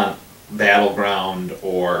was on Battleground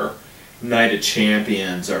or Night of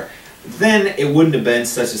Champions, then it wouldn't have been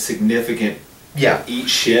such a significant eat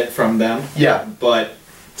shit from them. Yeah. But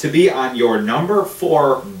to be on your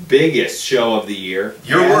 #4 biggest show of the year,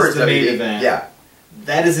 your words, the main event,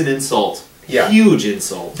 that is an insult. Yeah. Huge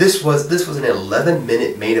insult. This was an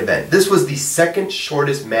 11-minute main event. This was the second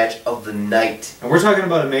shortest match of the night. And we're talking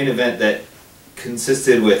about a main event that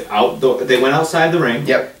consisted with they went outside the ring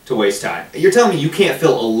to waste time. You're telling me you can't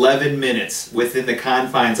fill 11 minutes within the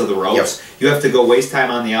confines of the ropes. You have to go waste time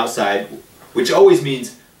on the outside, which always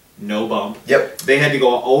means no bump. They had to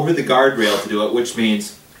go over the guardrail to do it, which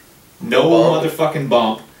means no motherfucking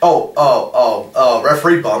bump.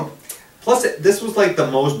 Referee bump. Plus, this was like the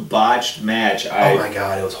most botched match oh my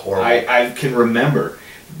God, it was horrible. I can remember.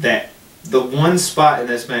 That the one spot in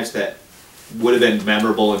this match that would have been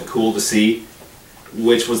memorable and cool to see,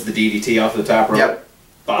 which was the DDT off the top rope.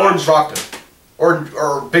 Orton dropped him.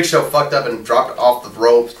 Or Big Show fucked up and dropped it off the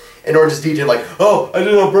ropes. And Orton just DJ'd like, oh, I did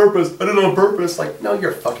it on purpose. I did it on purpose. Like, no,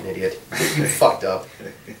 you're a fucking idiot. You fucked up.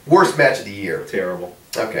 Worst match of the year. Terrible.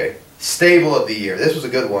 Okay. Stable of the year. This was a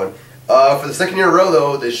good one. For the second year in a row,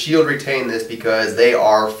 though, the Shield retained this because they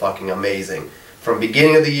are fucking amazing. From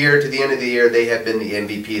beginning of the year to the end of the year, they have been the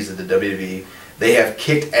MVPs of the WWE. They have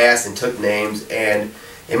kicked ass and took names, and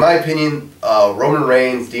in my opinion, Roman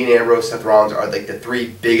Reigns, Dean Ambrose, Seth Rollins are like the 3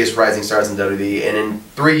 biggest rising stars in WWE, and in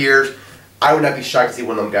 3 years, I would not be shocked to see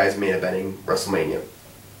one of them guys main eventing WrestleMania.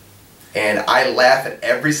 And I laugh at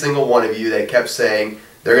every single one of you that kept saying,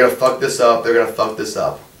 they're going to fuck this up, they're going to fuck this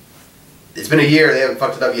up. It's been a year, they haven't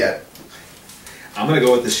fucked it up yet. I'm going to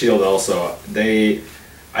go with the Shield also.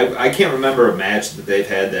 I can't remember a match that they've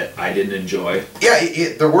had that I didn't enjoy. Yeah,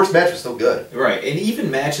 their worst match was still good. Right, and even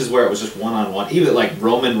matches where it was just one-on-one, even like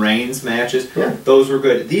Roman Reigns matches, those were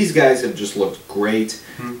good. These guys have just looked great.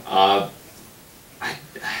 I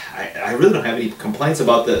really don't have any complaints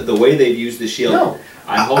about the way they've used the Shield. No.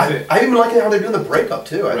 I even like how they're doing the breakup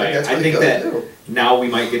too. I think that's really good too. Now we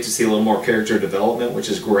might get to see a little more character development, which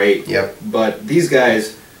is great. But these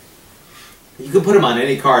guys, you can put them on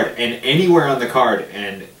any card and anywhere on the card,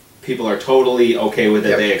 and people are totally okay with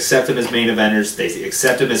it. They accept them as main eventers. They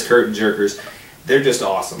accept them as curtain jerkers. They're just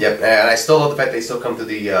awesome. And I still love the fact they still come through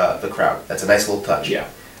the crowd. That's a nice little touch.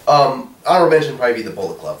 Honorable mention would probably be the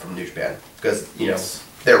Bullet Club from New Japan because you know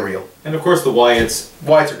they're real. And of course the Wyatts.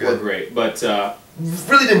 Wyatts are good. Great, but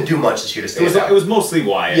really didn't do much this year to stand out. It was mostly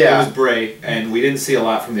Wyatt. Yeah. It was Bray, and we didn't see a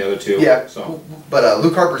lot from the other two. Yeah. So. But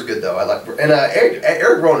Luke Harper's good though. I like, and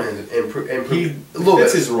Eric Ronan improved a little bit.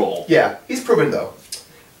 That's his role. Yeah, he's proven though.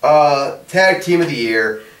 Tag Team of the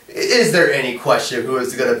Year. Is there any question who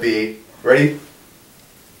it's gonna be? Ready?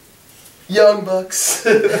 Young Bucks.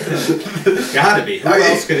 Gotta be. Who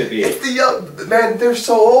else could it be? It's the young man. They're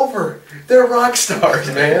so over. They're rock stars,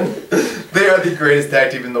 man. They are the greatest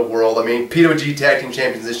tag team in the world. I mean, PWG Tag Team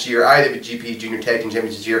Champions this year. IWGP Junior Tag Team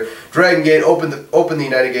Champions this year. Dragon Gate opened the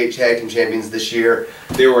United Gate Tag Team Champions this year.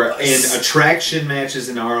 They were in attraction matches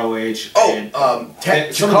in ROH. Oh,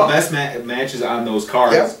 some of the best matches on those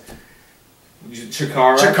cards. Yep.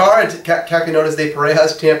 Chikara and Campeonatos de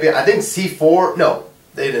Parejas champion. I think C4. No,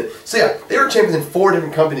 they didn't. So yeah, they were champions in 4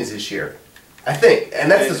 different companies this year. I think, and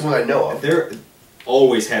that's just one I know of. They're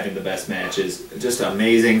always having the best matches. Just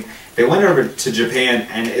amazing. They went over to Japan,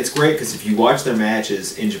 and it's great because if you watch their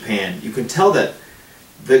matches in Japan, you can tell that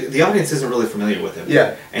the audience isn't really familiar with them.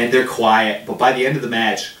 Yeah. And they're quiet, but by the end of the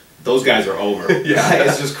match, those guys are over. Yeah.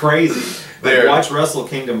 It's just crazy. Like, watch Wrestle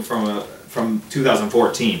Kingdom from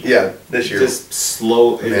 2014. Yeah, this year. Just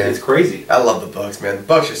slow. It's crazy. I love the Bucks, man. The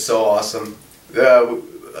Bucks are so awesome.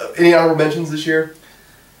 Any honorable mentions this year?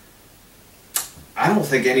 I don't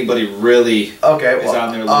think anybody really is on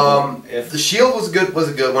their level. The Shield was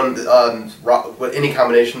a good one. Any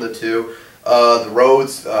combination of the two. The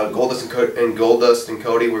Rhodes, Goldust and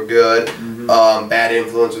Cody were good. Mm-hmm. Bad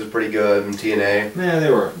Influence was pretty good in TNA. Yeah, they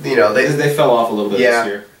were. You know, they fell off a little bit this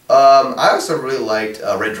year. I also really liked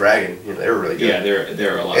Red Dragon. You know, they were really good. Yeah,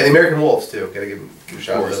 they're a lot. And the American Wolves too. Gotta give a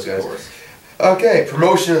shout out to those guys. Of course. Okay,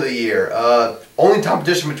 promotion of the year. Only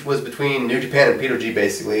competition which was between New Japan and PWG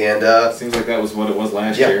basically, and seems like that was what it was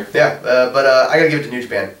last year. Yeah, but I gotta give it to New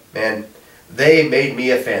Japan. Man, they made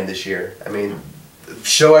me a fan this year. I mean,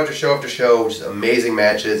 show after show after show, just amazing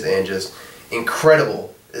matches and just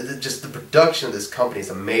incredible. Just the production of this company is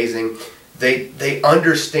amazing. They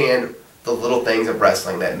understand the little things of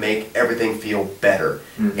wrestling that make everything feel better,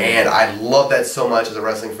 and I love that so much as a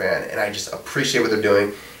wrestling fan, and I just appreciate what they're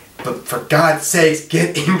doing. But for God's sakes,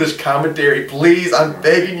 get English commentary, please. I'm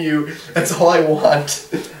begging you. That's all I want.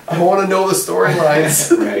 I want to know the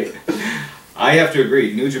storylines. Right. I have to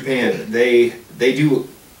agree. New Japan, they do,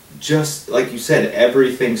 just like you said,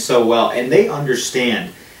 everything so well. And they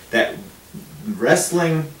understand that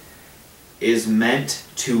wrestling is meant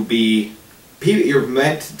to be... You're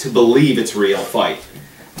meant to believe it's a real fight.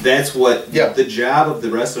 That's what the job of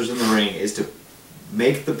the wrestlers in the ring is, to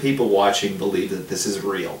make the people watching believe that this is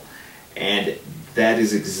real. And that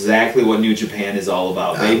is exactly what New Japan is all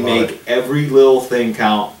about. They make every little thing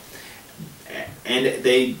count, and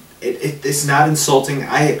it's not insulting.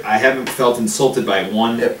 I haven't felt insulted by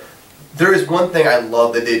one. There is one thing I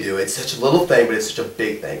love that they do. It's such a little thing, but it's such a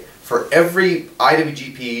big thing. For every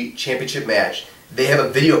IWGP Championship match, they have a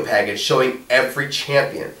video package showing every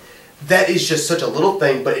champion. That is just such a little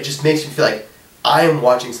thing, but it just makes me feel like I am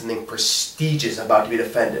watching something prestigious about to be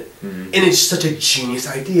defended. And it's such a genius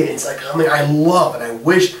idea. It's like something I love, and I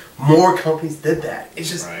wish more companies did that. It's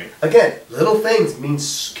just, again, little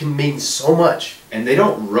things can mean so much. And they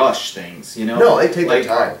don't rush things, you know? No, they take their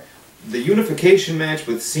time. The unification match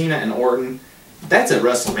with Cena and Orton, that's a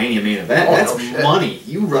WrestleMania main event. That's money.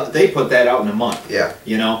 They put that out in a month. Yeah.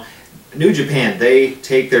 You know? New Japan, they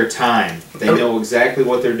take their time. They know exactly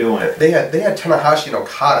what they're doing. They had Tanahashi and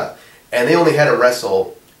Okada, and they only had to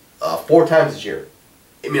wrestle 4 times this year.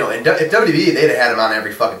 You know, and if WWE, they'd have had them on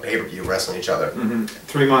every fucking pay-per-view wrestling each other.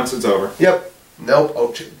 3 months, it's over. Yep. Nope.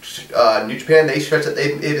 New Japan, they stretched it.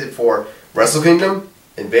 They did for Wrestle Kingdom,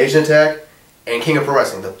 Invasion Attack, and King of Pro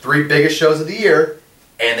Wrestling, the 3 biggest shows of the year,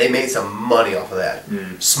 and they made some money off of that.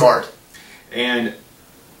 Smart. And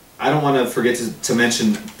I don't want to forget to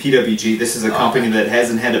mention PWG. This is a company that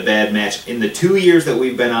hasn't had a bad match in the 2 years that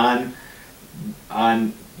we've been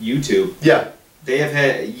on YouTube. Yeah. They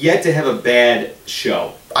have yet to have a bad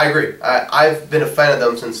show. I agree. I've been a fan of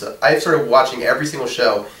them since I started watching every single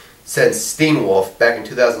show since Steenwolf back in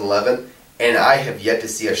 2011, and I have yet to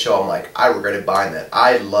see a show I'm like, I regretted buying that.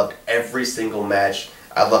 I loved every single match.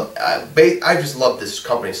 I just love this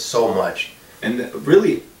company so much. And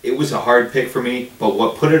really, it was a hard pick for me, but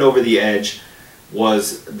what put it over the edge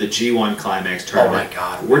was the G1 Climax tournament. Oh my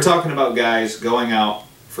God. We're talking about guys going out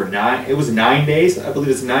for 9 days? I believe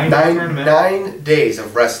it's 9 day tournament. 9 days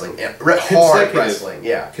of wrestling. Hard wrestling,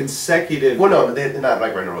 yeah. Consecutive. Well, no, they're not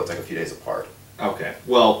like right in a row. It's like a few days apart. Okay.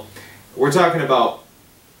 Well, we're talking about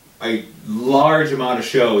a large amount of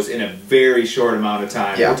shows in a very short amount of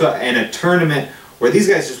time. Yeah. And a tournament where these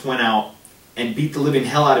guys just went out and beat the living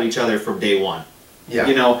hell out of each other from day one. Yeah.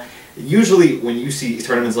 You know, Usually, when you see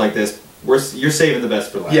tournaments like this, you're saving the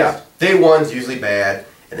best for last. Yeah, day 1's usually bad,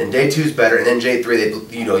 and then day 2's better, and then day 3,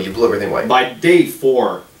 you blew everything away. By day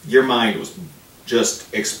 4, your mind was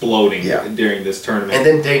just exploding during this tournament. And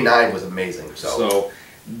then day 9 was amazing. So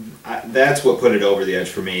that's what put it over the edge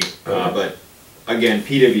for me. But again,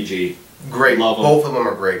 PWG, great. Love them. Both of them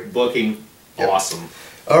are great. Booking, awesome.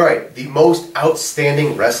 All right, the most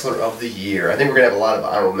outstanding wrestler of the year. I think we're gonna have a lot of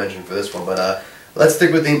honorable mention for this one, but let's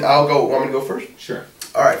stick with the. Want me to go first? Sure.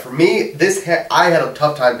 All right, for me, I had a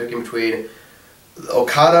tough time picking between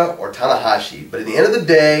Okada or Tanahashi, but at the end of the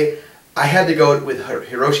day, I had to go with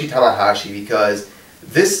Hiroshi Tanahashi because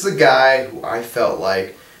this is a guy who I felt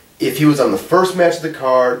like if he was on the first match of the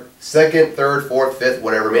card, second, third, fourth, fifth,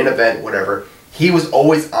 whatever, main event, whatever, he was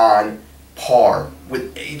always on par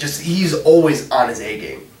with. He's always on his A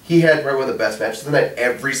game. He had probably one of the best matches of the night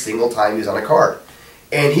every single time he was on a card,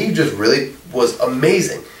 and he just really was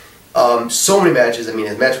amazing. So many matches. I mean,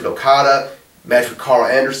 his match with Okada, match with Carl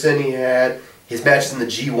Anderson he had. His matches in the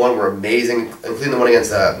G1 were amazing, including the one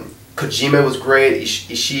against Kojima was great.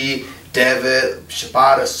 Ishii, Devitt,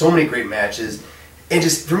 Shibata, so many great matches. And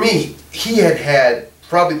just, for me, he had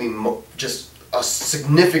probably just a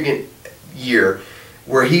significant year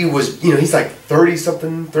where he was, he's like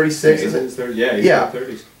 30-something, 36, isn't it? Yeah, he's in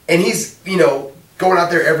the 30s. And he's, going out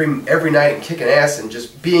there every night and kicking ass and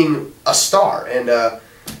just being a star. And,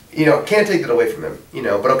 can't take that away from him,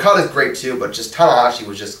 But Okada's great too, but just Tanahashi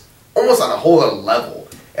was just almost on a whole other level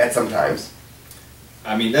at sometimes.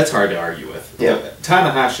 I mean, that's hard to argue with. Yeah.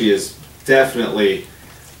 Tanahashi is definitely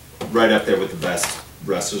right up there with the best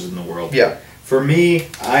wrestlers in the world. Yeah. For me,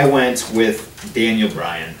 I went with Daniel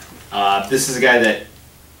Bryan. This is a guy that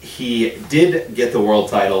he did get the world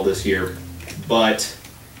title this year, but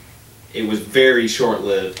it was very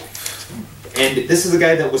short-lived. And this is a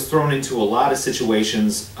guy that was thrown into a lot of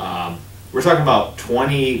situations. We're talking about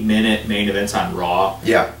 20-minute main events on Raw.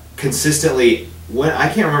 Yeah. Consistently, I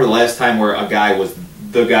can't remember the last time where a guy was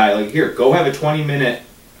the guy, like, here, go have a 20-minute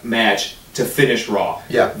match to finish Raw.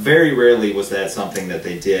 Yeah. Very rarely was that something that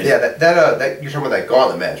they did. Yeah, that you're talking about that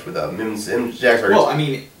gauntlet match with Mims and Jax. Well, I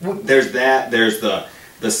mean, there's that. There's the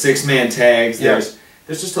 6-man tags. Yeah.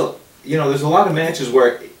 There's just there's a lot of matches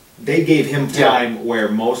where they gave him time where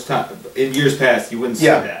most time in years past you wouldn't see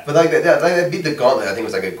that. But like that beat the gauntlet, I think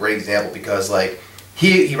was like a great example because like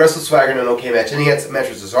he wrestled Swagger in an okay match, and he had some match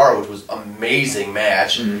with Cesaro, which was amazing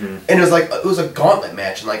match, and it was a gauntlet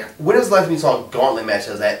match, and like when was the last time you saw a gauntlet match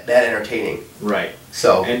that was that entertaining? Right.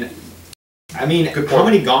 So and I mean, how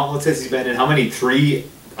many gauntlets has he been in? How many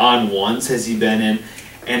 3-on-1s has he been in?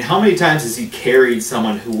 And how many times has he carried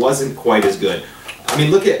someone who wasn't quite as good? I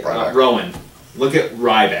mean, look at Rowan. Look at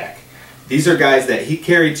Ryback. These are guys that he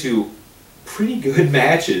carried to pretty good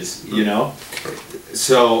matches,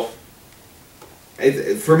 So,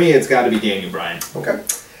 for me, it's got to be Daniel Bryan. Okay.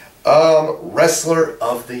 Wrestler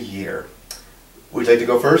of the year. Would you like to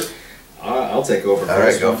go first? I'll take over first. All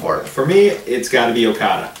right, go for it. For me, it's got to be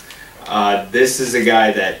Okada. This is a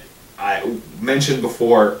guy that I mentioned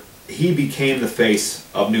before. He became the face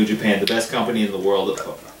of New Japan, the best company in the world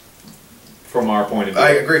from our point of view.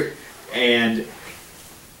 I agree. And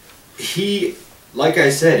he, like I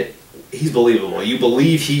said, he's believable. You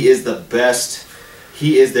believe he is the best.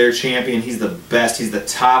 He is their champion. He's the best. He's the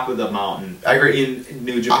top of the mountain. I agree. In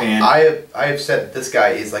New Japan. I have said this guy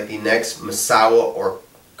is like the next Misawa or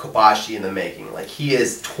Kobashi in the making. Like he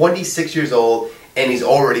is 26 years old and he's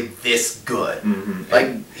already this good.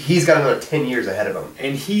 Like he's got another 10 years ahead of him.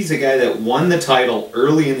 And he's a guy that won the title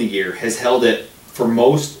early in the year, has held it for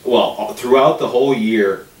throughout the whole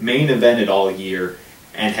year, main evented all year,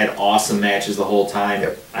 and had awesome matches the whole time.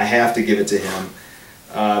 Yep. I have to give it to him.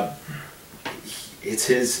 It's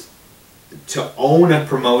his to own a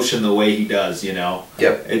promotion the way he does,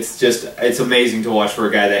 Yep. It's amazing to watch for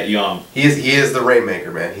a guy that young. He is the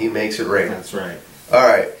rainmaker, man. He makes it rain. That's right. All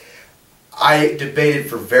right. I debated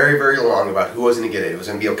for very, very long about who was going to get it. It was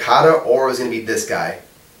going to be Okada or it was going to be this guy,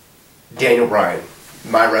 Daniel Bryan,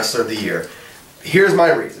 my wrestler of the year. Here's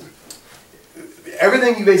my reason.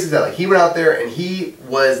 Everything you basically said, like he went out there and he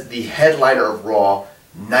was the headliner of Raw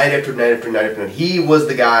night after night after night after night. He was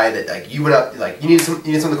the guy that like you went out like you need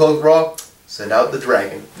something to close with Raw, send out the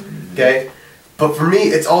Dragon, okay? But for me,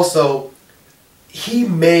 it's also he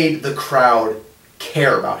made the crowd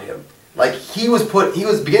care about him. Like he was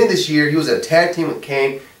beginning this year. He was in a tag team with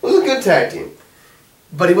Kane. It was a good tag team,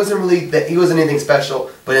 but he wasn't anything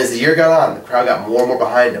special. But as the year got on, the crowd got more and more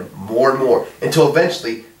behind him, more and more, until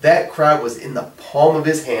eventually that crowd was in the palm of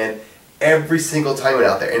his hand every single time he went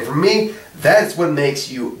out there. And for me, that's what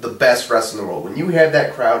makes you the best wrestler in the world. When you have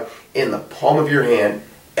that crowd in the palm of your hand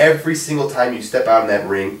every single time you step out in that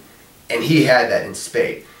ring, and he had that in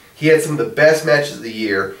spade. He had some of the best matches of the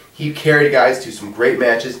year. He carried guys to some great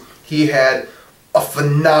matches. He had a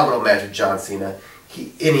phenomenal match with John Cena.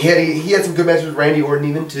 He had some good matches with Randy Orton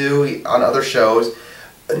even too on other shows.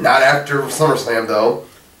 Not after SummerSlam though.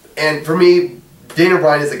 And for me, Daniel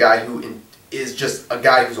Bryan is a guy who is just a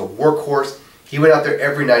guy who's a workhorse. He went out there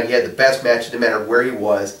every night. He had the best match no matter where he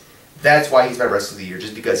was. That's why he's my wrestler of the year,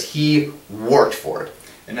 just because he worked for it.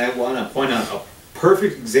 And I want to point out a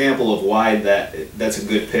perfect example of why that's a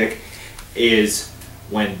good pick is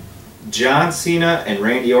when John Cena and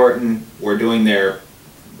Randy Orton were doing their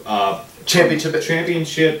championship extension,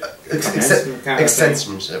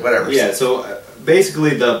 whatever. Yeah, so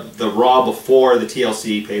basically the Raw before the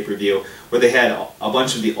TLC pay-per-view, where they had a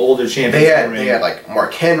bunch of the older champions. They had like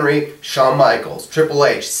Mark Henry, Shawn Michaels, Triple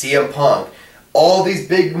H, CM Punk, all these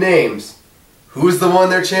big names. Who's the one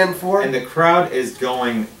they're chanting for? And the crowd is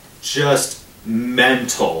going just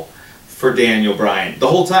mental for Daniel Bryan the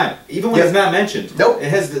whole time, even when he's not mentioned. Nope. It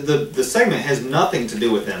has the segment has nothing to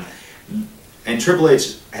do with him, and Triple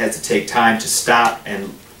H has to take time to stop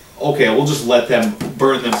and okay, we'll just let them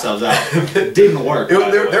burn themselves out. It didn't work. They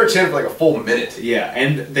were chanting for like a full minute. Yeah,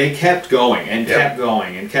 and they kept going and kept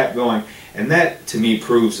going and kept going, and that to me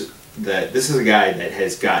proves that this is a guy that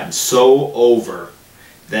has gotten so over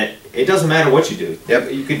that it doesn't matter what you do.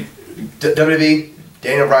 Yep. You could WWE.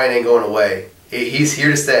 Daniel Bryan ain't going away. He's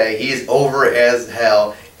here to stay. He's over as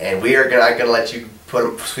hell, and we are not going to let you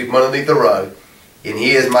sweep him underneath the rug. And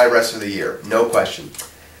he is my wrestler of the year, no question.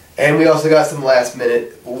 And we also got some last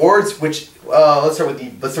minute awards, which let's start with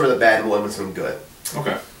the bad and we'll end with some good.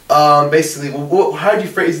 Okay. Basically, how did you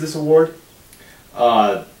phrase this award?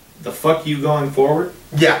 The fuck you going forward?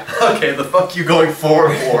 Yeah. Okay. The fuck you going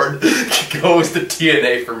forward award goes to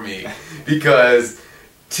TNA for me because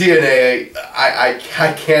TNA,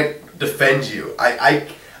 I can't defend you. I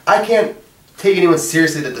can't take anyone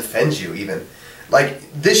seriously that defends you even. Like,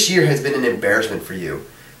 this year has been an embarrassment for you.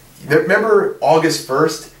 Remember August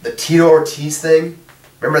 1st, the Tito Ortiz thing?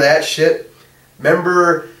 Remember that shit?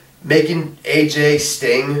 Remember making AJ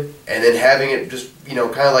Sting and then having it just, kind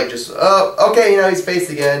of like just, oh, okay, he's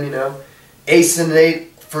faced again, Ace and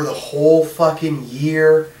Nate for the whole fucking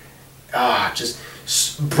year.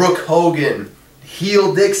 Just Brooke Hogan,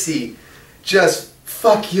 heel Dixie, just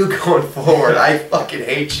fuck you going forward. I fucking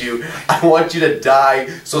hate you. I want you to die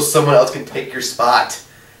so someone else can take your spot.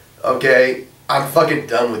 Okay? I'm fucking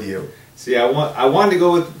done with you. See, I wanted to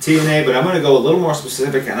go with TNA, but I'm going to go a little more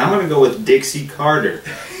specific, and I'm going to go with Dixie Carter.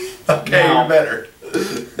 Okay, now, you're better.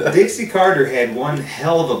 Dixie Carter had one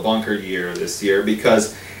hell of a bunker year this year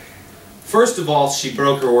because, first of all, she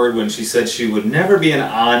broke her word when she said she would never be an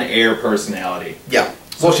on-air personality. Yeah.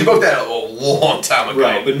 Well, she broke that a long time ago.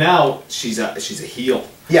 Right, but now she's a heel.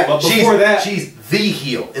 Yeah, but before that, she's the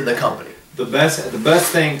heel in the company. The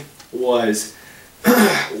best thing was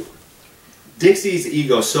Dixie's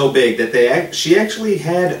ego so big that she actually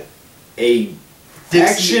had a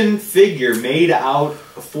action figure made out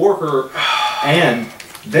for her, and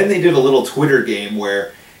then they did a little Twitter game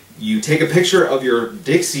where you take a picture of your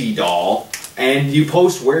Dixie doll and you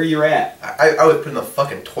post where you're at. I would put in the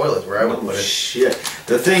fucking toilet where I would put it. Shit.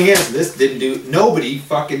 The thing is, this didn't do. Nobody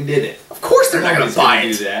fucking did it. Of course they're not going to buy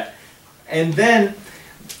it. Do that. And then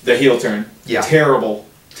the heel turn. Yeah. Terrible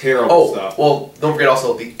stuff. Well, don't forget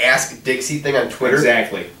also the Ask Dixie thing on Twitter.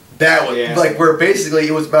 Exactly. That was like where basically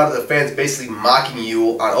it was about the fans basically mocking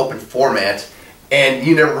you on open format, and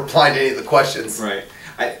you never replied to any of the questions. Right.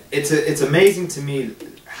 It's amazing to me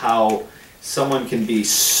how someone can be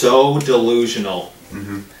so delusional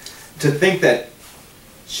to think that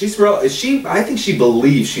I think she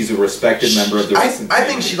believes she's a respected member of the wrestling family. I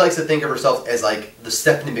think she likes to think of herself as like the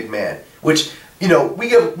Stephanie McMahon, which we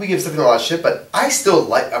give Stephanie a lot of shit, but I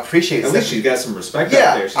still appreciate. At least she's got some respect.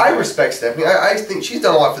 Yeah, out there. I respect Stephanie. I think she's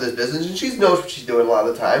done a lot for this business, and she knows what she's doing a lot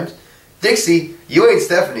of the times. Dixie, you ain't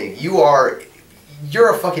Stephanie. You're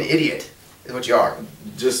a fucking idiot. Is what you are.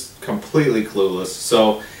 Just completely clueless.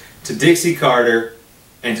 So, to Dixie Carter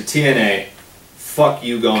and to TNA, fuck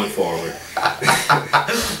you going forward.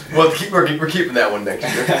 Well, we're keeping that one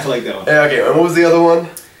next year. I like that one. Okay, and what was the other one?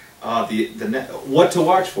 What to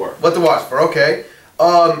watch for. What to watch for, okay.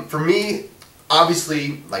 For me,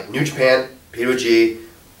 obviously, like New Japan, PWG,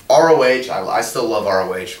 ROH, I still love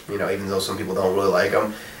ROH, even though some people don't really like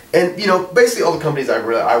them. And, basically all the companies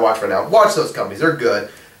I watch right now, watch those companies, they're good.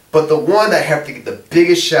 But the one that I have to give the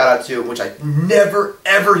biggest shout out to, which I never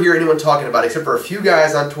ever hear anyone talking about, except for a few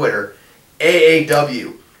guys on Twitter,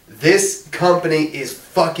 AAW. This company is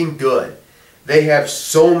fucking good. They have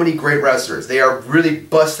so many great wrestlers. They are really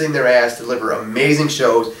busting their ass to deliver amazing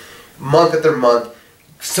shows month after month.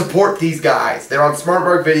 Support these guys. They're on Smart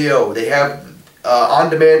Mark Video. They have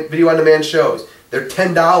video on demand shows. They're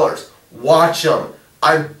 $10. Watch them.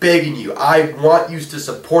 I'm begging you. I want you to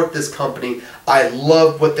support this company. I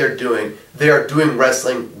love what they're doing. They are doing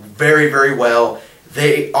wrestling very, very well.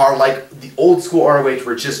 They are like the old school ROH,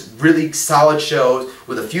 where it's just really solid shows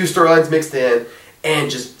with a few storylines mixed in, and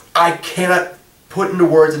just, I cannot put into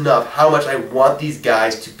words enough how much I want these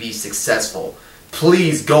guys to be successful.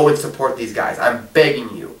 Please go and support these guys. I'm begging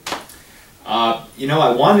you. You know,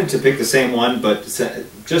 I wanted to pick the same one, but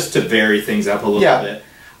just to vary things up a little bit,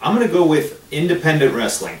 I'm going to go with independent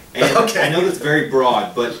wrestling. And okay. I know that's very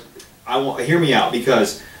broad, but hear me out,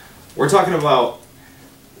 because we're talking about,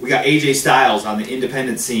 we got AJ Styles on the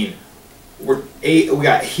independent scene. We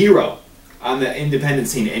got Hero on the independent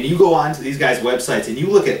scene. And you go on to these guys' websites and you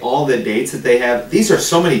look at all the dates that they have. These are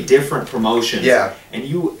so many different promotions. Yeah. And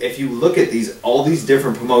if you look at all these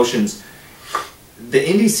different promotions, the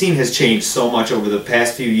indie scene has changed so much over the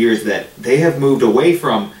past few years that they have moved away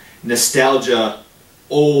from nostalgia,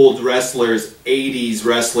 old wrestlers, 80s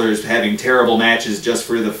wrestlers having terrible matches just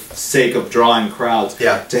for the sake of drawing crowds,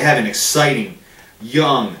 to having exciting,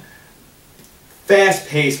 young,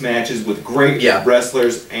 fast-paced matches with great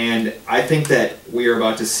wrestlers. And I think that we are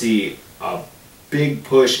about to see a big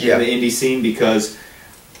push in the indie scene, because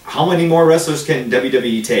how many more wrestlers can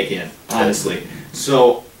WWE take in, honestly?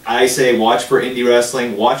 So I say watch for indie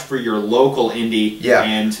wrestling, watch for your local indie.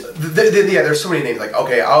 And there's so many names. Like,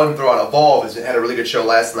 okay, I'll even throw out Evolve had a really good show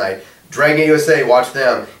last night. Dragon USA, watch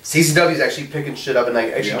them. CCW is actually picking shit up and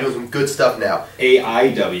actually doing some good stuff now.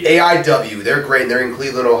 AIW, they're great, and they're in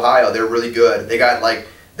Cleveland, Ohio. They're really good. They got a lot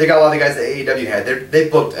of the guys that AEW had. They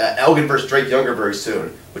booked Elgin versus Drake Younger very soon,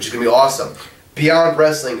 which is gonna be awesome. Beyond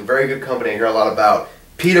Wrestling, very good company I hear a lot about.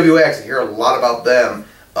 PWX, I hear a lot about them.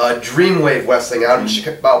 Dreamwave Wrestling out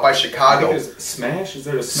by Chicago. I think Smash? Is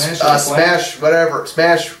there a Smash? Smash, whatever.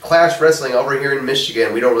 Smash Clash Wrestling over here in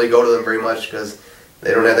Michigan. We don't really go to them very much because they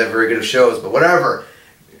don't have that very good of shows, but whatever.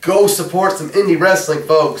 Go support some indie wrestling,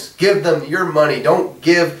 folks. Give them your money. Don't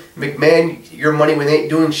give McMahon your money when they ain't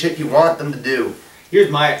doing shit you want them to do. Here's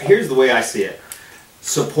the way I see it.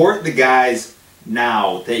 Support the guys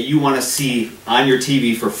now that you want to see on your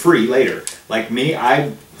TV for free later. Like me,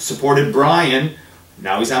 I supported Brian.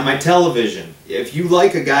 Now he's on my television. If you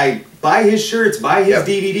like a guy, buy his shirts, buy his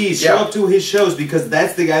DVDs, show up to his shows, because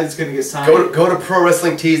that's the guy that's going to get signed. Go to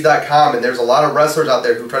ProWrestlingTees.com, and there's a lot of wrestlers out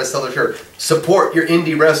there who try to sell their shirt. Support your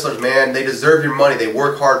indie wrestlers, man. They deserve your money. They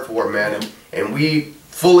work hard for it, man. And we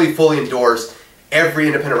fully endorse every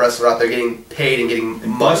independent wrestler out there getting paid and getting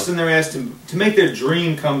money. Busting their ass to make their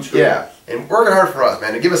dream come true. Yeah, and working hard for us,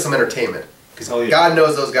 man, to give us some entertainment. Because God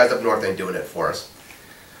knows those guys up north ain't doing it for us.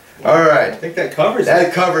 All right. I think that covers it.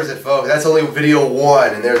 That covers it, folks. That's only video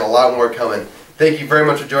 1, and there's a lot more coming. Thank you very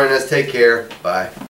much for joining us. Take care. Bye.